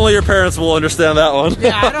go. Okay, only your parents will understand that one.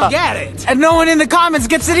 Yeah, I don't get it. And no one in the comments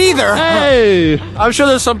gets it either. Hey! I'm sure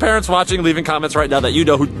there's some parents watching, leaving comments right now that you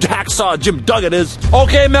know who Hacksaw Jim Duggan is.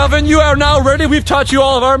 Okay, Melvin, you are now ready. We've taught you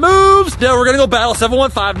all of our moves. Now we're gonna go battle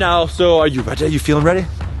 715 now. So are you ready? Are you feeling ready?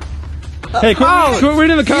 Hey, quit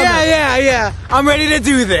reading the comments. Yeah. I'm ready to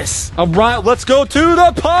do this. All right, let's go to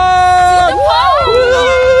the pod!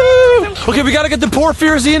 Okay, we gotta get the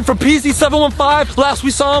Porphyrazine from PZ 715. Last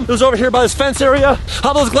we saw him, it was over here by this fence area.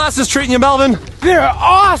 How those glasses treating you, Melvin? They're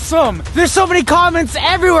awesome. There's so many comments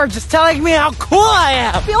everywhere just telling me how cool I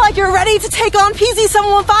am. I feel like you're ready to take on PZ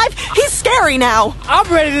 715. He's scary now. I'm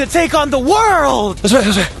ready to take on the world. That's right.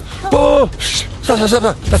 Whoa. Stop.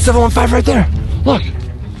 That's 715 right there. Look.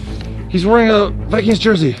 He's wearing a Vikings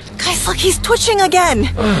jersey. Guys, look, he's twitching again.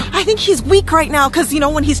 I think he's weak right now because, you know,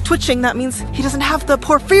 when he's twitching, that means he doesn't have the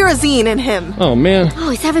Porphyrazine in him. Oh, man. Oh,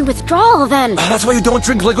 he's having withdrawal then. That's why you don't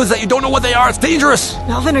drink liquids that you don't know what they are. It's dangerous.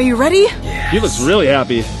 Melvin, are you ready? He looks really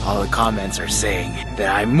happy. All the comments are saying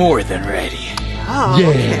that I'm more than ready. Oh,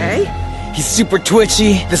 okay. He's super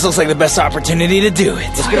twitchy. This looks like the best opportunity to do it.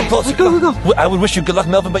 Let's get him close. Go. I would wish you good luck,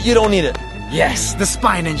 Melvin, but you don't need it. Yes, the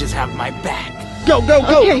Spy Ninjas have my back. Go.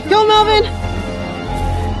 Okay, go, Melvin.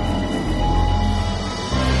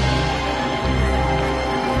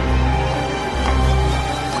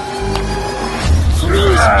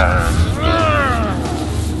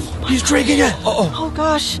 He's drinking it. Oh,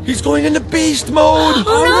 gosh. He's going into beast mode.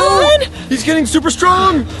 Oh, no. He's getting super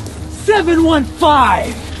strong.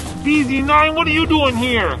 715. PZ9, what are you doing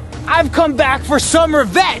here? I've come back for some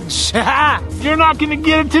revenge. You're not gonna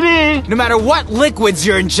get it today. No matter what liquids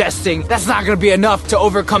you're ingesting, that's not gonna be enough to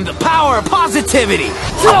overcome the power of positivity.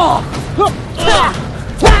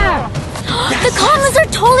 The comments are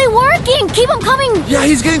totally working. Keep them coming. Yeah,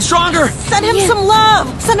 he's getting stronger. Send him some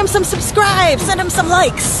love. Send him some subscribes. Send him some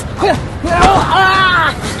likes.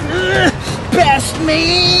 Best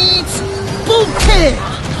mates. Booty.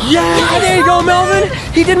 Yeah, there you go, Melvin.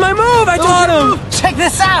 He did my move. I taught him. Check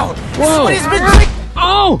this out. Whoa. Somebody's been drinking.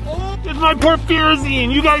 Oh! It's my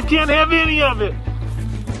Porphyrazine. You guys can't have any of it.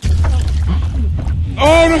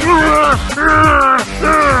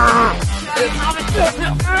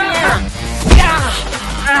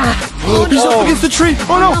 He's up against the tree.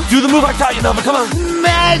 Oh no! Do the move I taught you, Melvin. Come on.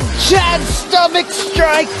 Mad Chad stomach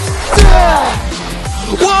strike.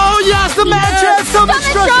 Whoa! Yes, the Mad Chad stomach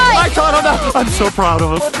strike. I taught him that. I'm so proud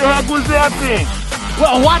of him. What the heck was that thing?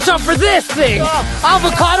 Well, watch out for this thing.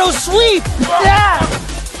 Avocado sweep.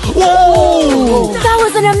 Whoa! That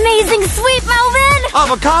was an amazing sweep, Melvin.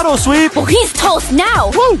 Avocado sweep. Oh, he's toast now.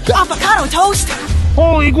 Avocado toast.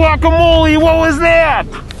 Holy guacamole, what was that?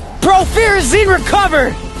 Porphyrazine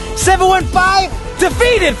recovered. 715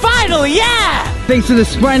 defeated. Finally, yeah. Thanks to the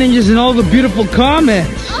Spy Ninjas and all the beautiful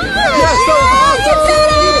comments.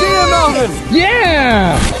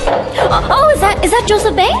 Yeah. Oh, is that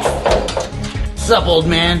Joseph Banks? What's up, old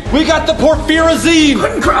man? We got the Porphyrazine.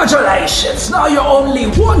 Congratulations! Now you're only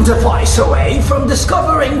one device away from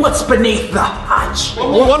discovering what's beneath the hatch.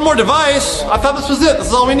 Well, one more device. I thought this was it. This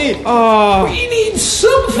is all we need. We need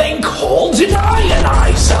something called an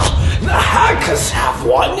ionizer. The hackers have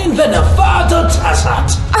one in the Nevada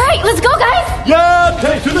desert. All right, let's go, guys. Yeah,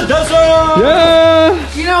 take to the desert.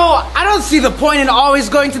 Yeah. You know, I don't see the point in always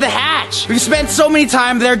going to the hatch. We've spent so many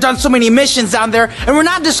time there, done so many missions down there, and we're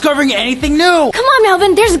not discovering anything new. Come on,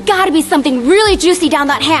 Melvin. There's got to be something really juicy down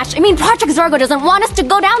that hatch. I mean, Project Zorgo doesn't want us to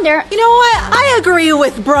go down there. You know what? I agree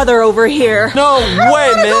with brother over here. No way, I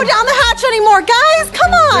don't want to go down the hatch anymore, guys.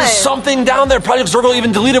 Come on. There's something down there. Project Zorgo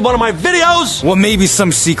even deleted one of my videos. Well, maybe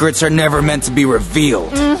some secrets are never meant to be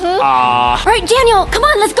revealed. All right, Daniel, come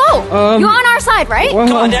on, let's go. You're on our side, right?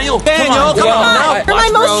 Come on, Daniel. Daniel, come on now. You're my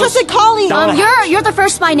most trusted colleague. You're the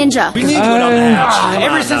first spy ninja. We need to go down the hatch.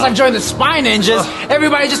 Ever since I joined the Spy Ninjas,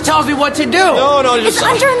 everybody just tells me what to do. No, It's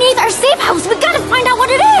underneath our safe house. We gotta find out what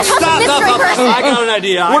it is. How's the mystery person? I got an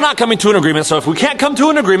idea. We're not coming to an agreement, so if we can't come to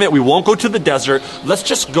an agreement, we won't go to the desert. Let's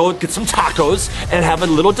just go get some tacos and have a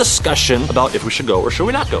little discussion about if we should go or should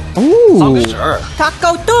we not go. Ooh. Sure.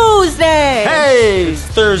 Taco Tuesday. Hey, it's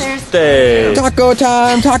Thursday. Taco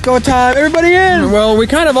time, taco time. Everybody in. Well, we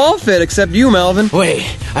kind of all fit except you, Melvin. Wait,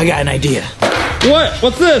 I got an idea. What?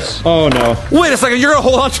 What's this? Oh no. Wait a second, you're gonna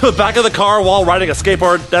hold on to the back of the car while riding a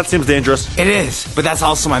skateboard? That seems dangerous. It is, but that's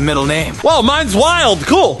also my middle name. Whoa, mine's Wild.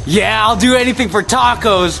 Cool. Yeah, I'll do anything for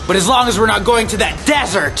tacos, but as long as we're not going to that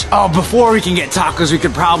desert. Oh, before we can get tacos, we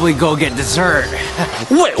could probably go get dessert.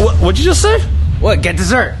 Wait, what'd you just say? What, get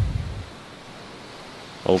dessert?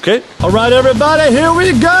 Okay. All right, everybody, here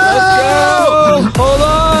we go. Let's go. Hold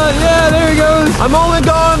on. Yeah, there he goes. I'm only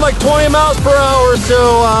going like 20 miles per hour,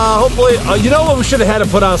 so hopefully, you know what? We should have had to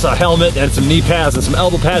put on a helmet and some knee pads and some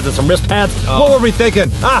elbow pads and some wrist pads. What were we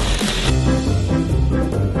thinking?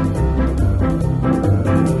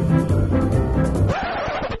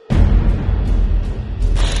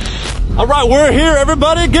 All right, we're here,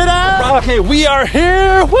 everybody. Get out. Okay, we are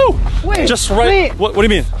here. Woo. Wait, just right. wait. What do you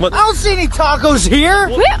mean? What? I don't see any tacos here.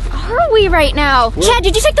 Where are we right now? Chad,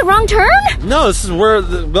 did you take the wrong turn? No, this is where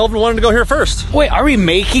Melvin wanted to go here first. Wait, are we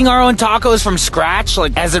making our own tacos from scratch?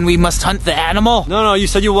 Like, as in we must hunt the animal? No, you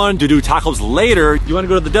said you wanted to do tacos later. You want to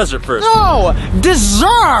go to the desert first. No,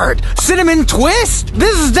 dessert! Cinnamon twist?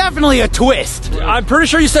 This is definitely a twist. I'm pretty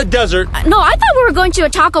sure you said desert. No, I thought we were going to a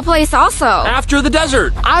taco place also. After the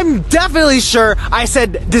desert. I'm definitely sure I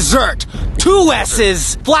said dessert. 2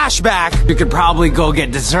 S's. Flashback. We could probably go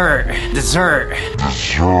get dessert. Dessert.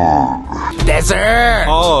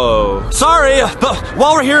 Oh, sorry, but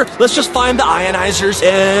while we're here, let's just find the ionizers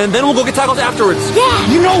and then we'll go get tacos afterwards.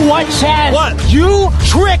 Yeah. You know what, Chad? What? You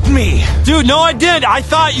tricked me. Dude, no, I did. I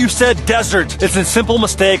thought you said desert. It's a simple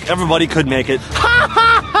mistake. Everybody could make it. Ha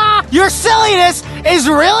ha ha! Your silliness is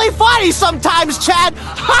really funny sometimes, Chad.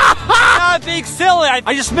 Ha ha! Not being silly.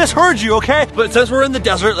 I just misheard you, okay? But since we're in the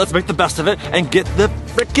desert, let's make the best of it and get the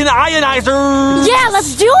freaking ionizers. Yeah,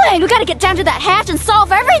 let's do it. We gotta get down to that hatch and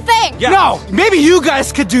solve everything. Yeah. No, maybe you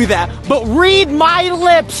guys could do that, but read my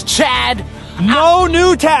lips, Chad. No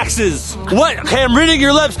new taxes. What? Okay, I'm reading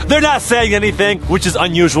your lips. They're not saying anything, which is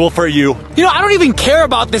unusual for you. You know, I don't even care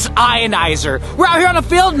about this ionizer. We're out here on a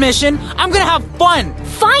field mission. I'm gonna have fun.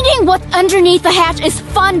 finding what's underneath the hatch is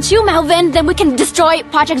fun too, Melvin, then we can destroy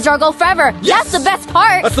Project Zorgo forever. Yes! That's the best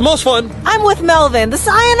part. That's the most fun. I'm with Melvin. This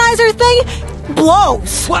ionizer thing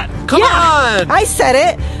blows. What? Come on! I said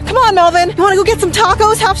it. Come on, Melvin. You want to go get some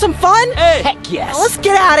tacos, have some fun? Hey! Heck yes. Let's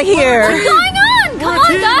get out of here. What's going on? Come on,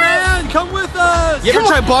 Team, guys. man, come with us. You ever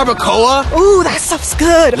try barbacoa? Ooh, that stuff's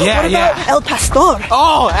good. Yeah, what about yeah. El Pastor?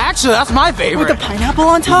 Oh, actually, that's my favorite. With the pineapple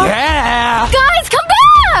on top? Yeah. Guys, come back!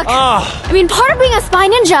 I mean, part of being a spy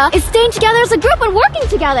ninja is staying together as a group and working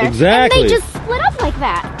together. Exactly. And they just split up like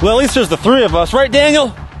that. Well, at least there's the three of us, right,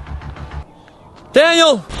 Daniel?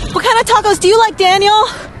 Daniel! What kind of tacos do you like, Daniel?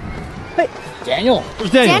 Wait, Daniel.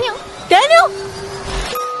 Where's Daniel? Daniel?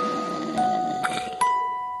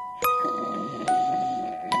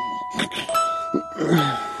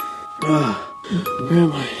 Where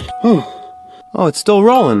am I? Oh, it's still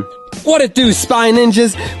rolling. What it do, Spy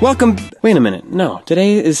Ninjas? Welcome. Wait a minute. No,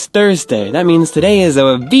 today is Thursday. That means today is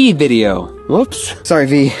a V video. Whoops. Sorry,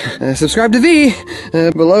 V. Subscribe to V.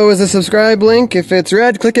 Below is a subscribe link. If it's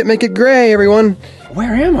red, click it, make it gray, everyone.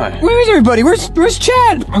 Where am I? Where is everybody? Where's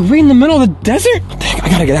Chad? Are we in the middle of the desert? I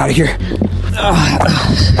gotta get out of here.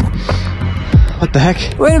 What the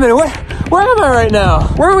heck? Wait a minute, where am I right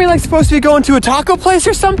now? Weren't we like supposed to be going to a taco place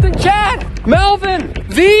or something? Chad! Melvin!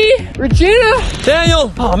 V! Regina!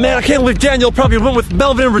 Daniel! Oh man, I can't believe Daniel probably went with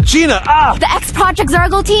Melvin and Regina. The ex-Project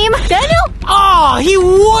Zorgo team? Daniel? Oh, he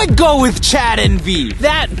would go with Chad and V.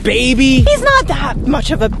 That baby. He's not that much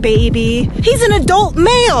of a baby. He's an adult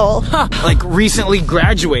male. Huh, like recently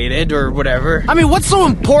graduated or whatever. I mean, what's so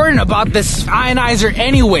important about this ionizer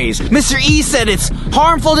anyways? Mr. E said it's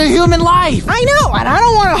harmful to human life. I know, and I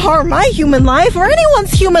don't want to harm my human life or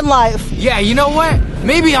anyone's human life. Yeah, you know what?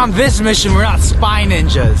 Maybe on this mission we're not spy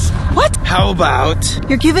ninjas. What? How about...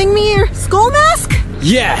 You're giving me your skull mask?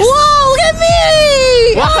 Yes. Whoa, look at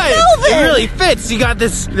me! Why? Oh, Melvin! It really fits. You got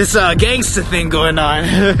this gangsta thing going on.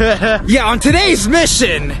 Yeah, on today's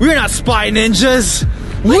mission, we're not spy ninjas.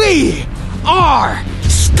 We are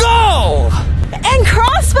Skull! And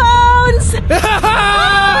Crossbones!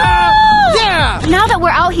 Yeah! Now that we're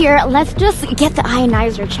out here, let's just get the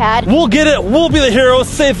ionizer, Chad. We'll get it. We'll be the heroes.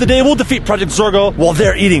 Save the day. We'll defeat Project Zorgo while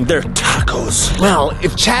they're eating their tacos. Well,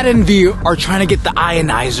 if Chad and V are trying to get the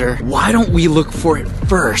ionizer, why don't we look for it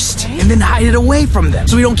first and then hide it away from them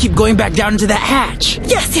so we don't keep going back down into that hatch?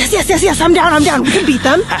 Yes. I'm down. We can beat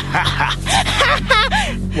them.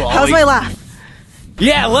 How's my laugh?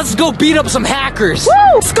 Yeah, let's go beat up some hackers.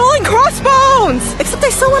 Woo! Skull and Crossbones! Except I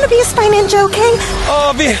still want to be a spy ninja, okay?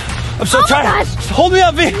 Oh, V. I'm so tired. Gosh. Hold me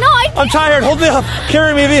up, V. No, I'm tired. Hold me up.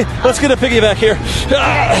 Carry me, V. Let's get a piggyback here.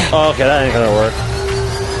 Okay, that ain't gonna work.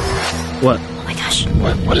 What? Oh my gosh.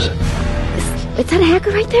 What is it? Is that a hacker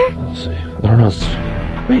right there? Let's see. I don't know.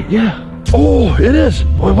 Wait, yeah. Oh, it is.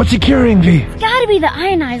 Boy, what's he carrying, V? It's gotta be the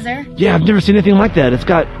ionizer. Yeah, I've never seen anything like that. It's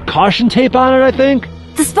got caution tape on it, I think.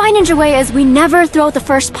 The spy ninja way is we never throw the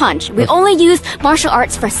first punch. We only use martial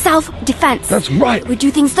arts for self-defense. That's right. We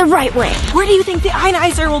do things the right way. Where do you think the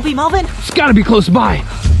ionizer will be, Melvin? It's gotta be close by.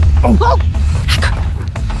 Oh!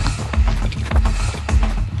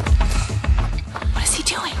 What is he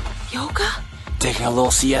doing? Yoga? Taking a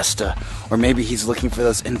little siesta. Or maybe he's looking for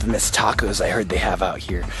those infamous tacos I heard they have out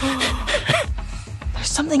here. There's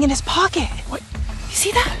something in his pocket. What? You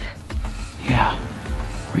see that? Yeah,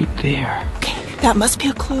 right there. Okay, that must be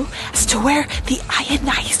a clue as to where the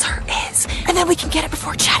ionizer is. And then we can get it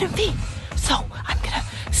before Chad and V. So, I'm gonna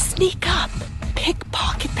sneak up,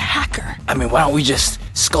 pickpocket the hacker. I mean, why don't we just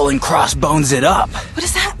skull and crossbones it up? What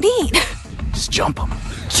does that mean? Just jump him.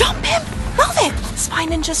 Jump him? Melvin! Spy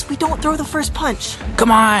ninjas, we don't throw the first punch. Come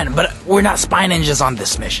on, but we're not spy ninjas on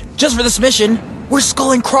this mission. Just for this mission, we're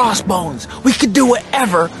skull and crossbones. We could do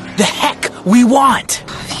whatever the heck we want.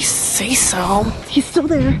 If you say so. He's still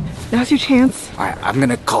there. Now's your chance. All right, I'm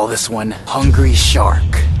gonna call this one Hungry Shark.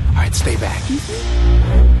 All right, stay back.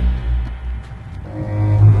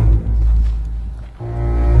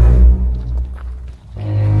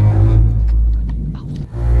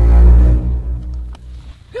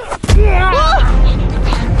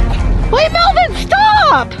 Wait, Melvin,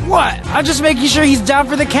 stop! What? I'm just making sure he's down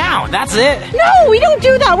for the count. That's it. No, we don't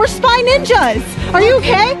do that. We're spy ninjas. Are you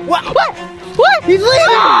okay? What? What? He's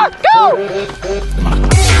leaving! Go!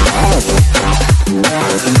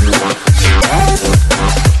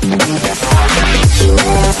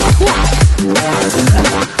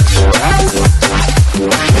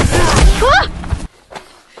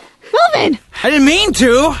 Melvin! I didn't mean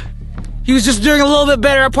to. He was just doing a little bit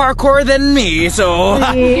better at parkour than me, so...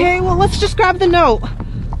 Okay, well, let's just grab the note.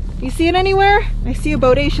 You see it anywhere? I see a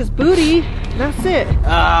bodacious booty. That's it.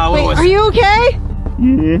 Wait, are you okay?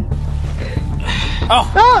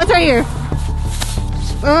 Oh, it's right here.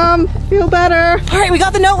 Feel better. All right, we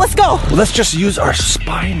got the note. Let's go. Well, let's just use our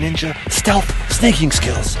spy ninja stealth sneaking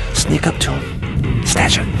skills. Sneak up to him.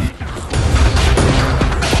 Snatch it.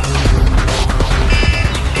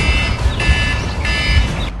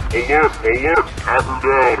 Alert. Hacker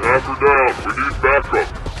down. We need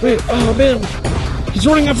backup. Wait, oh man. He's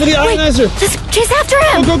running after the ionizer. Let's chase after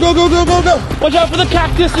him. Go. Watch out for the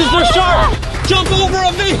cactuses. They're sharp. Jump over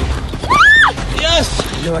on me.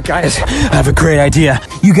 Yes. You know what, guys? I have a great idea.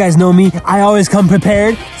 You guys know me. I always come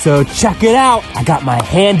prepared. So check it out. I got my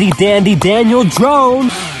handy dandy Daniel drone.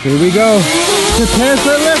 Here we go. Prepare for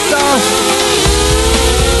liftoff.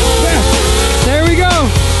 There we go.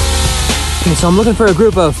 Okay, so I'm looking for a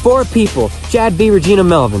group of 4 people. Chad, V, Regina,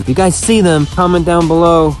 Melvin. If you guys see them, comment down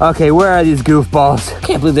below. Okay, where are these goofballs?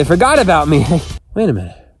 Can't believe they forgot about me. Hey, wait a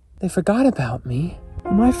minute. They forgot about me?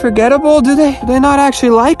 Am I forgettable? Do they not actually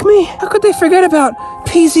like me? How could they forget about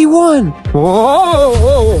PZ1?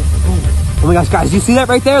 Whoa. Oh my gosh, guys, you see that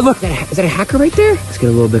right there? Look, is that a hacker right there? Let's get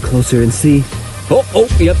a little bit closer and see. Oh,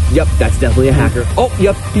 yep, that's definitely a hacker. Oh,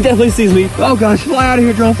 yep, he definitely sees me. Oh gosh, fly out of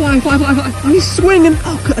here, drone, fly. Oh, he's swinging.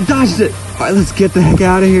 Oh, I dodged it. All right, let's get the heck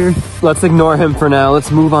out of here. Let's ignore him for now.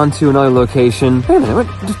 Let's move on to another location. Wait a minute,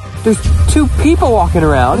 there's 2 people walking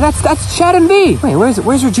around. That's Chad and V. Wait,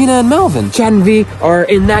 where's Regina and Melvin? Chad and V are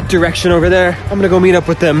in that direction over there. I'm gonna go meet up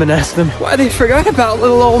with them and ask them why they forgot about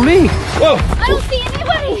little old me. Whoa! I don't see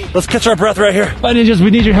anybody. Let's catch our breath right here. Spy ninjas,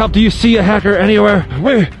 we need your help. Do you see a hacker anywhere?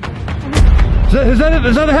 Where? Is that it?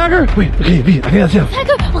 Is that a hacker? Wait, okay, V, I think that's him.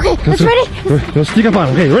 Hacker. Okay, let's ready. Let's sneak up on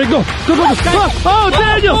him. Okay, ready, go. Oh,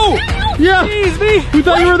 Daniel! Yeah! Jeez, V! We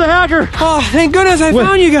thought you were the hacker! Oh, thank goodness I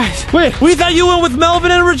found you guys! Wait, we thought you went with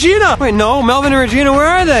Melvin and Regina! Wait, no, Melvin and Regina, where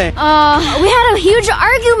are they? We had a huge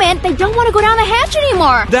argument. They don't want to go down the hatch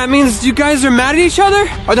anymore. That means you guys are mad at each other?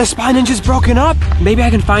 Are the spy ninjas broken up? Maybe I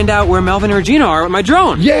can find out where Melvin and Regina are with my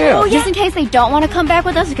drone. Yeah! Oh, just in case they don't want to come back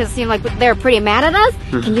with us because it seemed like they're pretty mad at us,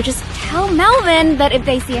 can you just tell Melvin that if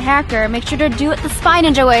they see a hacker, make sure to do it the spy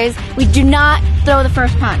ninja ways. We do not throw the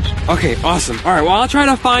first punch. Okay, awesome. All right, well, I'll try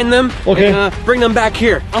to find them. Okay. And, bring them back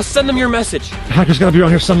here. I'll send them your message. The hacker's gotta be around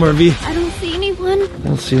here somewhere, V. I don't see anyone. I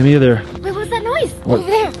don't see him either. Wait, what's that noise? What?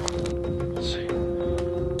 Over there. Let's see.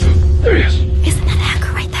 There he is. Isn't that a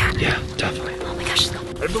hacker right there? Yeah, definitely. Oh my gosh, let's go.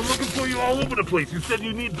 I've been looking for you all over the place. You said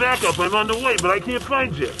you need backup. I'm on the way, but I can't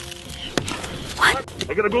find you. What?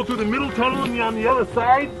 I gotta go through the middle tunnel and you're on the other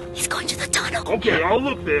side? He's going to the tunnel. Okay, I'll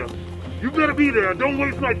look there. You better be there. Don't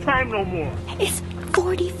waste my time no more. It's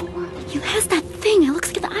 44. He has that thing. It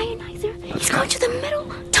looks like the ionizer. He's going to the middle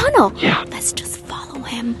tunnel. Yeah. Let's just follow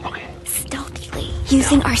him. Okay. Stealthily.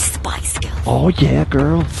 Using our spy skills. Oh, yeah,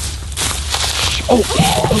 girl. Oh.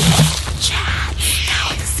 Chad, that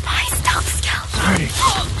was a spy stealth skills. Sorry.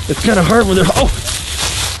 It's kind of hard when they're... Oh.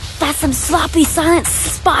 That's some sloppy silent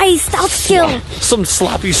spy stealth skill. Some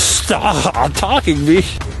sloppy talking, V.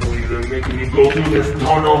 You're making me go through this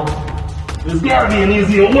tunnel. There's gotta be an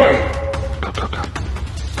easier way. Go.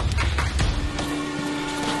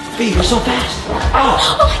 V, you're so fast. Oh my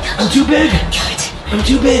gosh. I'm too big. I'm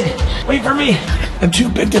too big. Wait for me. I'm too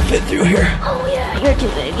big to fit through here. Oh yeah, you're too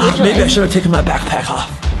big. Maybe I should have taken my backpack off.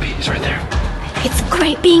 V, he's right there. It's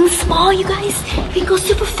great being small, you guys. We can go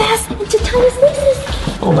super fast into tiny spaces.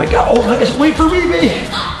 Oh my gosh, wait for me, V.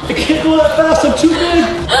 I can't go that fast, I'm too big.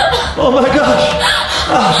 Oh my gosh.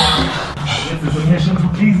 This is a mission for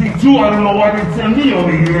PZ2. I don't know why they send me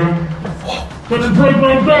over here. Gonna break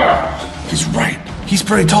my back. He's right. He's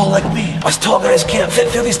pretty tall like me. Us tall guys can't fit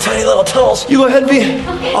through these tiny little tunnels. You go ahead, V.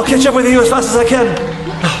 Okay. I'll catch up with you as fast as I can.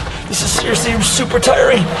 This is seriously super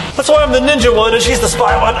tiring. That's why I'm the ninja one and she's the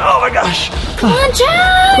spy one. Oh my gosh. Come on,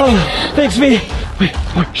 Chad. Oh, thanks, V. Wait,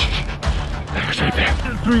 shh. There's right there.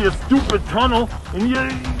 Through your stupid tunnel, and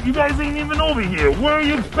you guys ain't even over here. Where do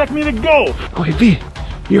you expect me to go? Okay, V.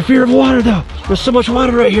 You're fear of water, though. There's so much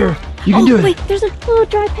water right here. You can do it. Wait, there's a little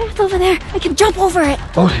dry path over there. I can jump over it.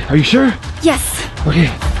 Okay, are you sure? Yes. Okay.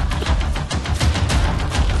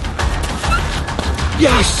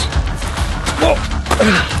 Yes! Whoa!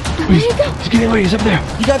 There you go. He's getting away. He's up there.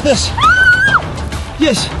 You got this.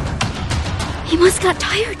 Yes. He must got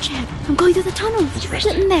tired, Chad. I'm going through the tunnel. Just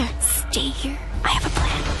sitting there. Stay here. I have a plan.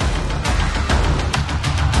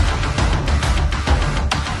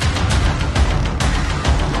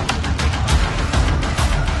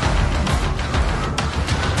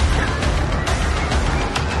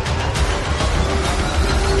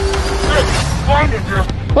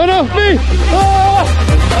 Oh no, me! Oh!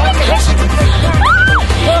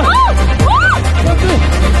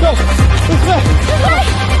 Go! This way!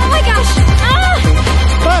 Oh my gosh!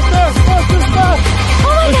 Faster! Oh my gosh!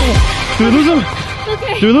 Did we lose him? No,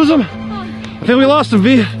 Okay. Did we lose him? I think we lost him,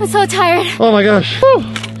 V. I'm so tired. Oh my gosh. Whew.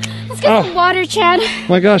 Let's get some water, Chad.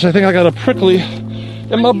 My gosh, I think I got a prickly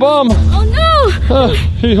in my bum. Oh no!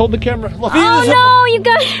 Here, you hold the camera. Look, Oh no, you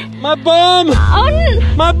got my bum!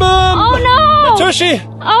 Oh, my bum! Oh no! My tushy!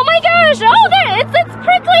 Oh my gosh! Oh, it's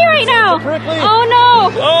prickly right now. Prickly. Oh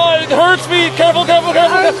no! Oh, it hurts me! Careful, careful,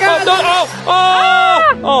 careful! Oh,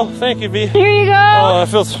 God. Oh, thank you, V. Here you go. Oh, that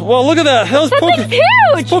feels. Well, look at that. That was poking. Huge.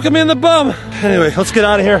 It's poking me in the bum. Anyway, let's get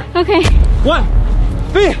out of here. Okay. What?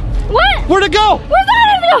 V. What? Where'd it go? Where's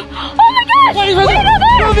that go? Oh my gosh! Wait, Wait, go there!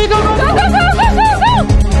 Go, V, go, go, go, go, go, go!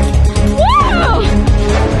 Whoa!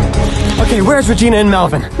 Okay, where's Regina and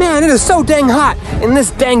Melvin? Man, it is so dang hot in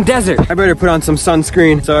this dang desert. I better put on some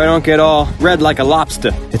sunscreen so I don't get all red like a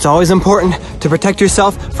lobster. It's always important to protect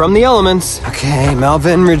yourself from the elements. Okay,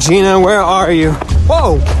 Melvin, Regina, where are you?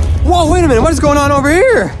 Whoa! Whoa, wait a minute, what is going on over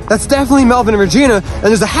here? That's definitely Melvin and Regina, and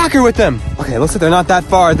there's a hacker with them. Okay, looks like they're not that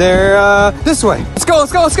far. They're, this way. Let's go,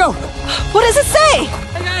 let's go, let's go. What does it say?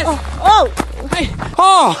 Hey, guys. Oh. Hey.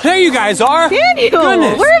 Oh, there you guys are. Daniel,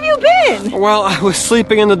 Goodness. where have you been? Well, I was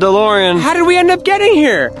sleeping in the DeLorean. How did we end up getting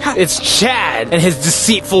here? It's Chad and his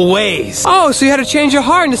deceitful ways. Oh, so you had to change your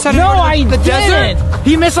heart and decided No, to go I to the desert? didn't.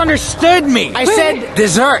 He misunderstood me. I said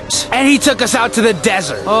dessert, and he took us out to the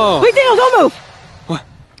desert. Oh. Wait, Daniel, don't move. What?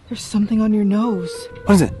 There's something on your nose.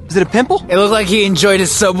 What is it? Is it a pimple? It looked like he enjoyed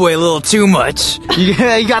his Subway a little too much. You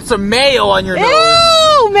got some mayo on your nose.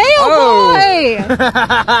 Ew, mayo boy!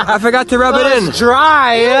 I forgot to rub it in. It's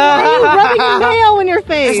dry. Why are you rubbing mayo in your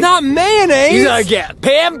face? It's not mayonnaise. You're gonna get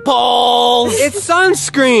pimples. It's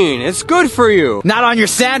sunscreen. It's good for you. Not on your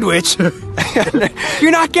sandwich.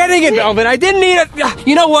 You're not getting it, Melvin. I didn't need it.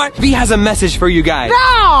 You know what? V has a message for you guys. No!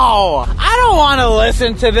 I don't want to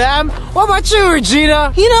listen to them. What about you,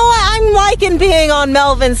 Regina? You know what? I'm liking being on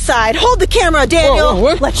Melvin's side. Hold the camera, Daniel. Whoa,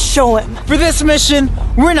 what? Let's show him. For this mission,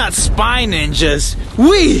 we're not spy ninjas.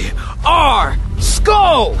 We are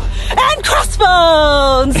Skull and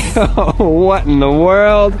Crossbones. Oh, what in the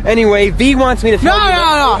world? Anyway, V wants me to tell you.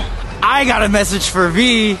 No. I got a message for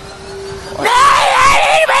V.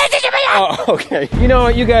 Oh, okay. You know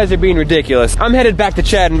what? You guys are being ridiculous. I'm headed back to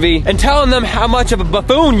Chad and V and telling them how much of a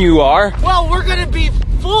buffoon you are. Well, we're gonna be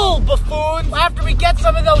full buffoons after we get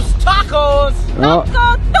some of those tacos. Oh.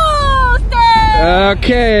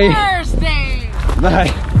 Okay. Thursday.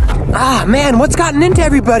 Bye. Ah, man, what's gotten into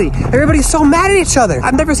everybody? Everybody's so mad at each other.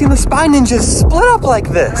 I've never seen the Spy Ninjas split up like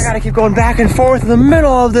this. I gotta keep going back and forth in the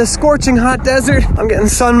middle of this scorching hot desert. I'm getting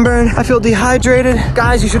sunburned. I feel dehydrated.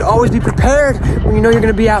 Guys, you should always be prepared when you know you're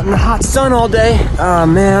gonna be out in the hot sun all day. Oh,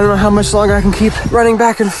 man, I don't know how much longer I can keep running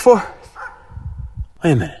back and forth.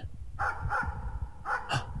 Wait a minute.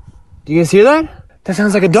 Do you guys hear that? That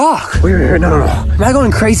sounds like a dog. Wait, no. Am I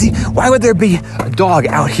going crazy? Why would there be a dog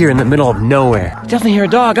out here in the middle of nowhere? Definitely hear a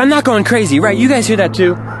dog. I'm not going crazy, right? You guys hear that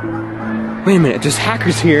too? Wait a minute, there's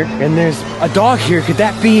hackers here, and there's a dog here. Could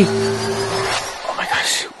that be... Oh my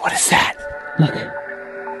gosh, what is that? Look,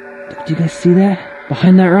 do you guys see that?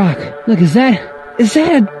 Behind that rock. Look, is that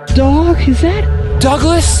a dog? Is that?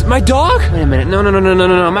 Douglas? My dog? Wait a minute, no.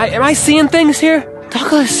 Am I seeing things here?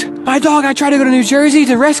 Douglas, my dog, I tried to go to New Jersey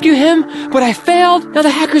to rescue him, but I failed. Now the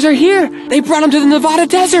hackers are here. They brought him to the Nevada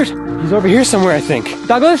desert. He's over here somewhere, I think.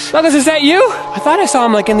 Douglas, is that you? I thought I saw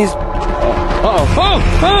him like in these... Oh,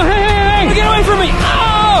 hey! Get away from me!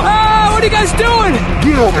 Oh, what are you guys doing?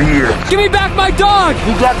 Get over here. Give me back my dog.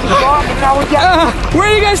 We got the dog and now we got... Where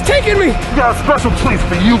are you guys taking me? We got a special place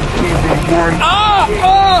for you, PZ Funf.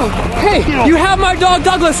 Hey, you have my dog,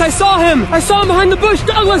 Douglas. I saw him behind the bush,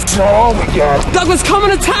 Douglas. Oh my God. Douglas, come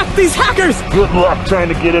and attack these hackers. Good luck trying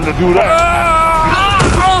to get him to do that.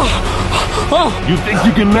 You think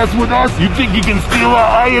you can mess with us? You think you can steal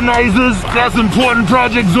our ionizers? That's important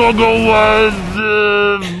Project Zorgo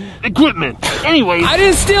equipment. Anyways, I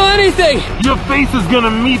didn't steal anything. Your face is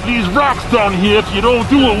gonna meet these rocks down here if you don't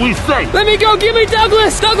do what we say. Let me go. Give me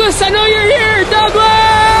Douglas. Douglas, I know you're here.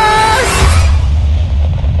 Douglas!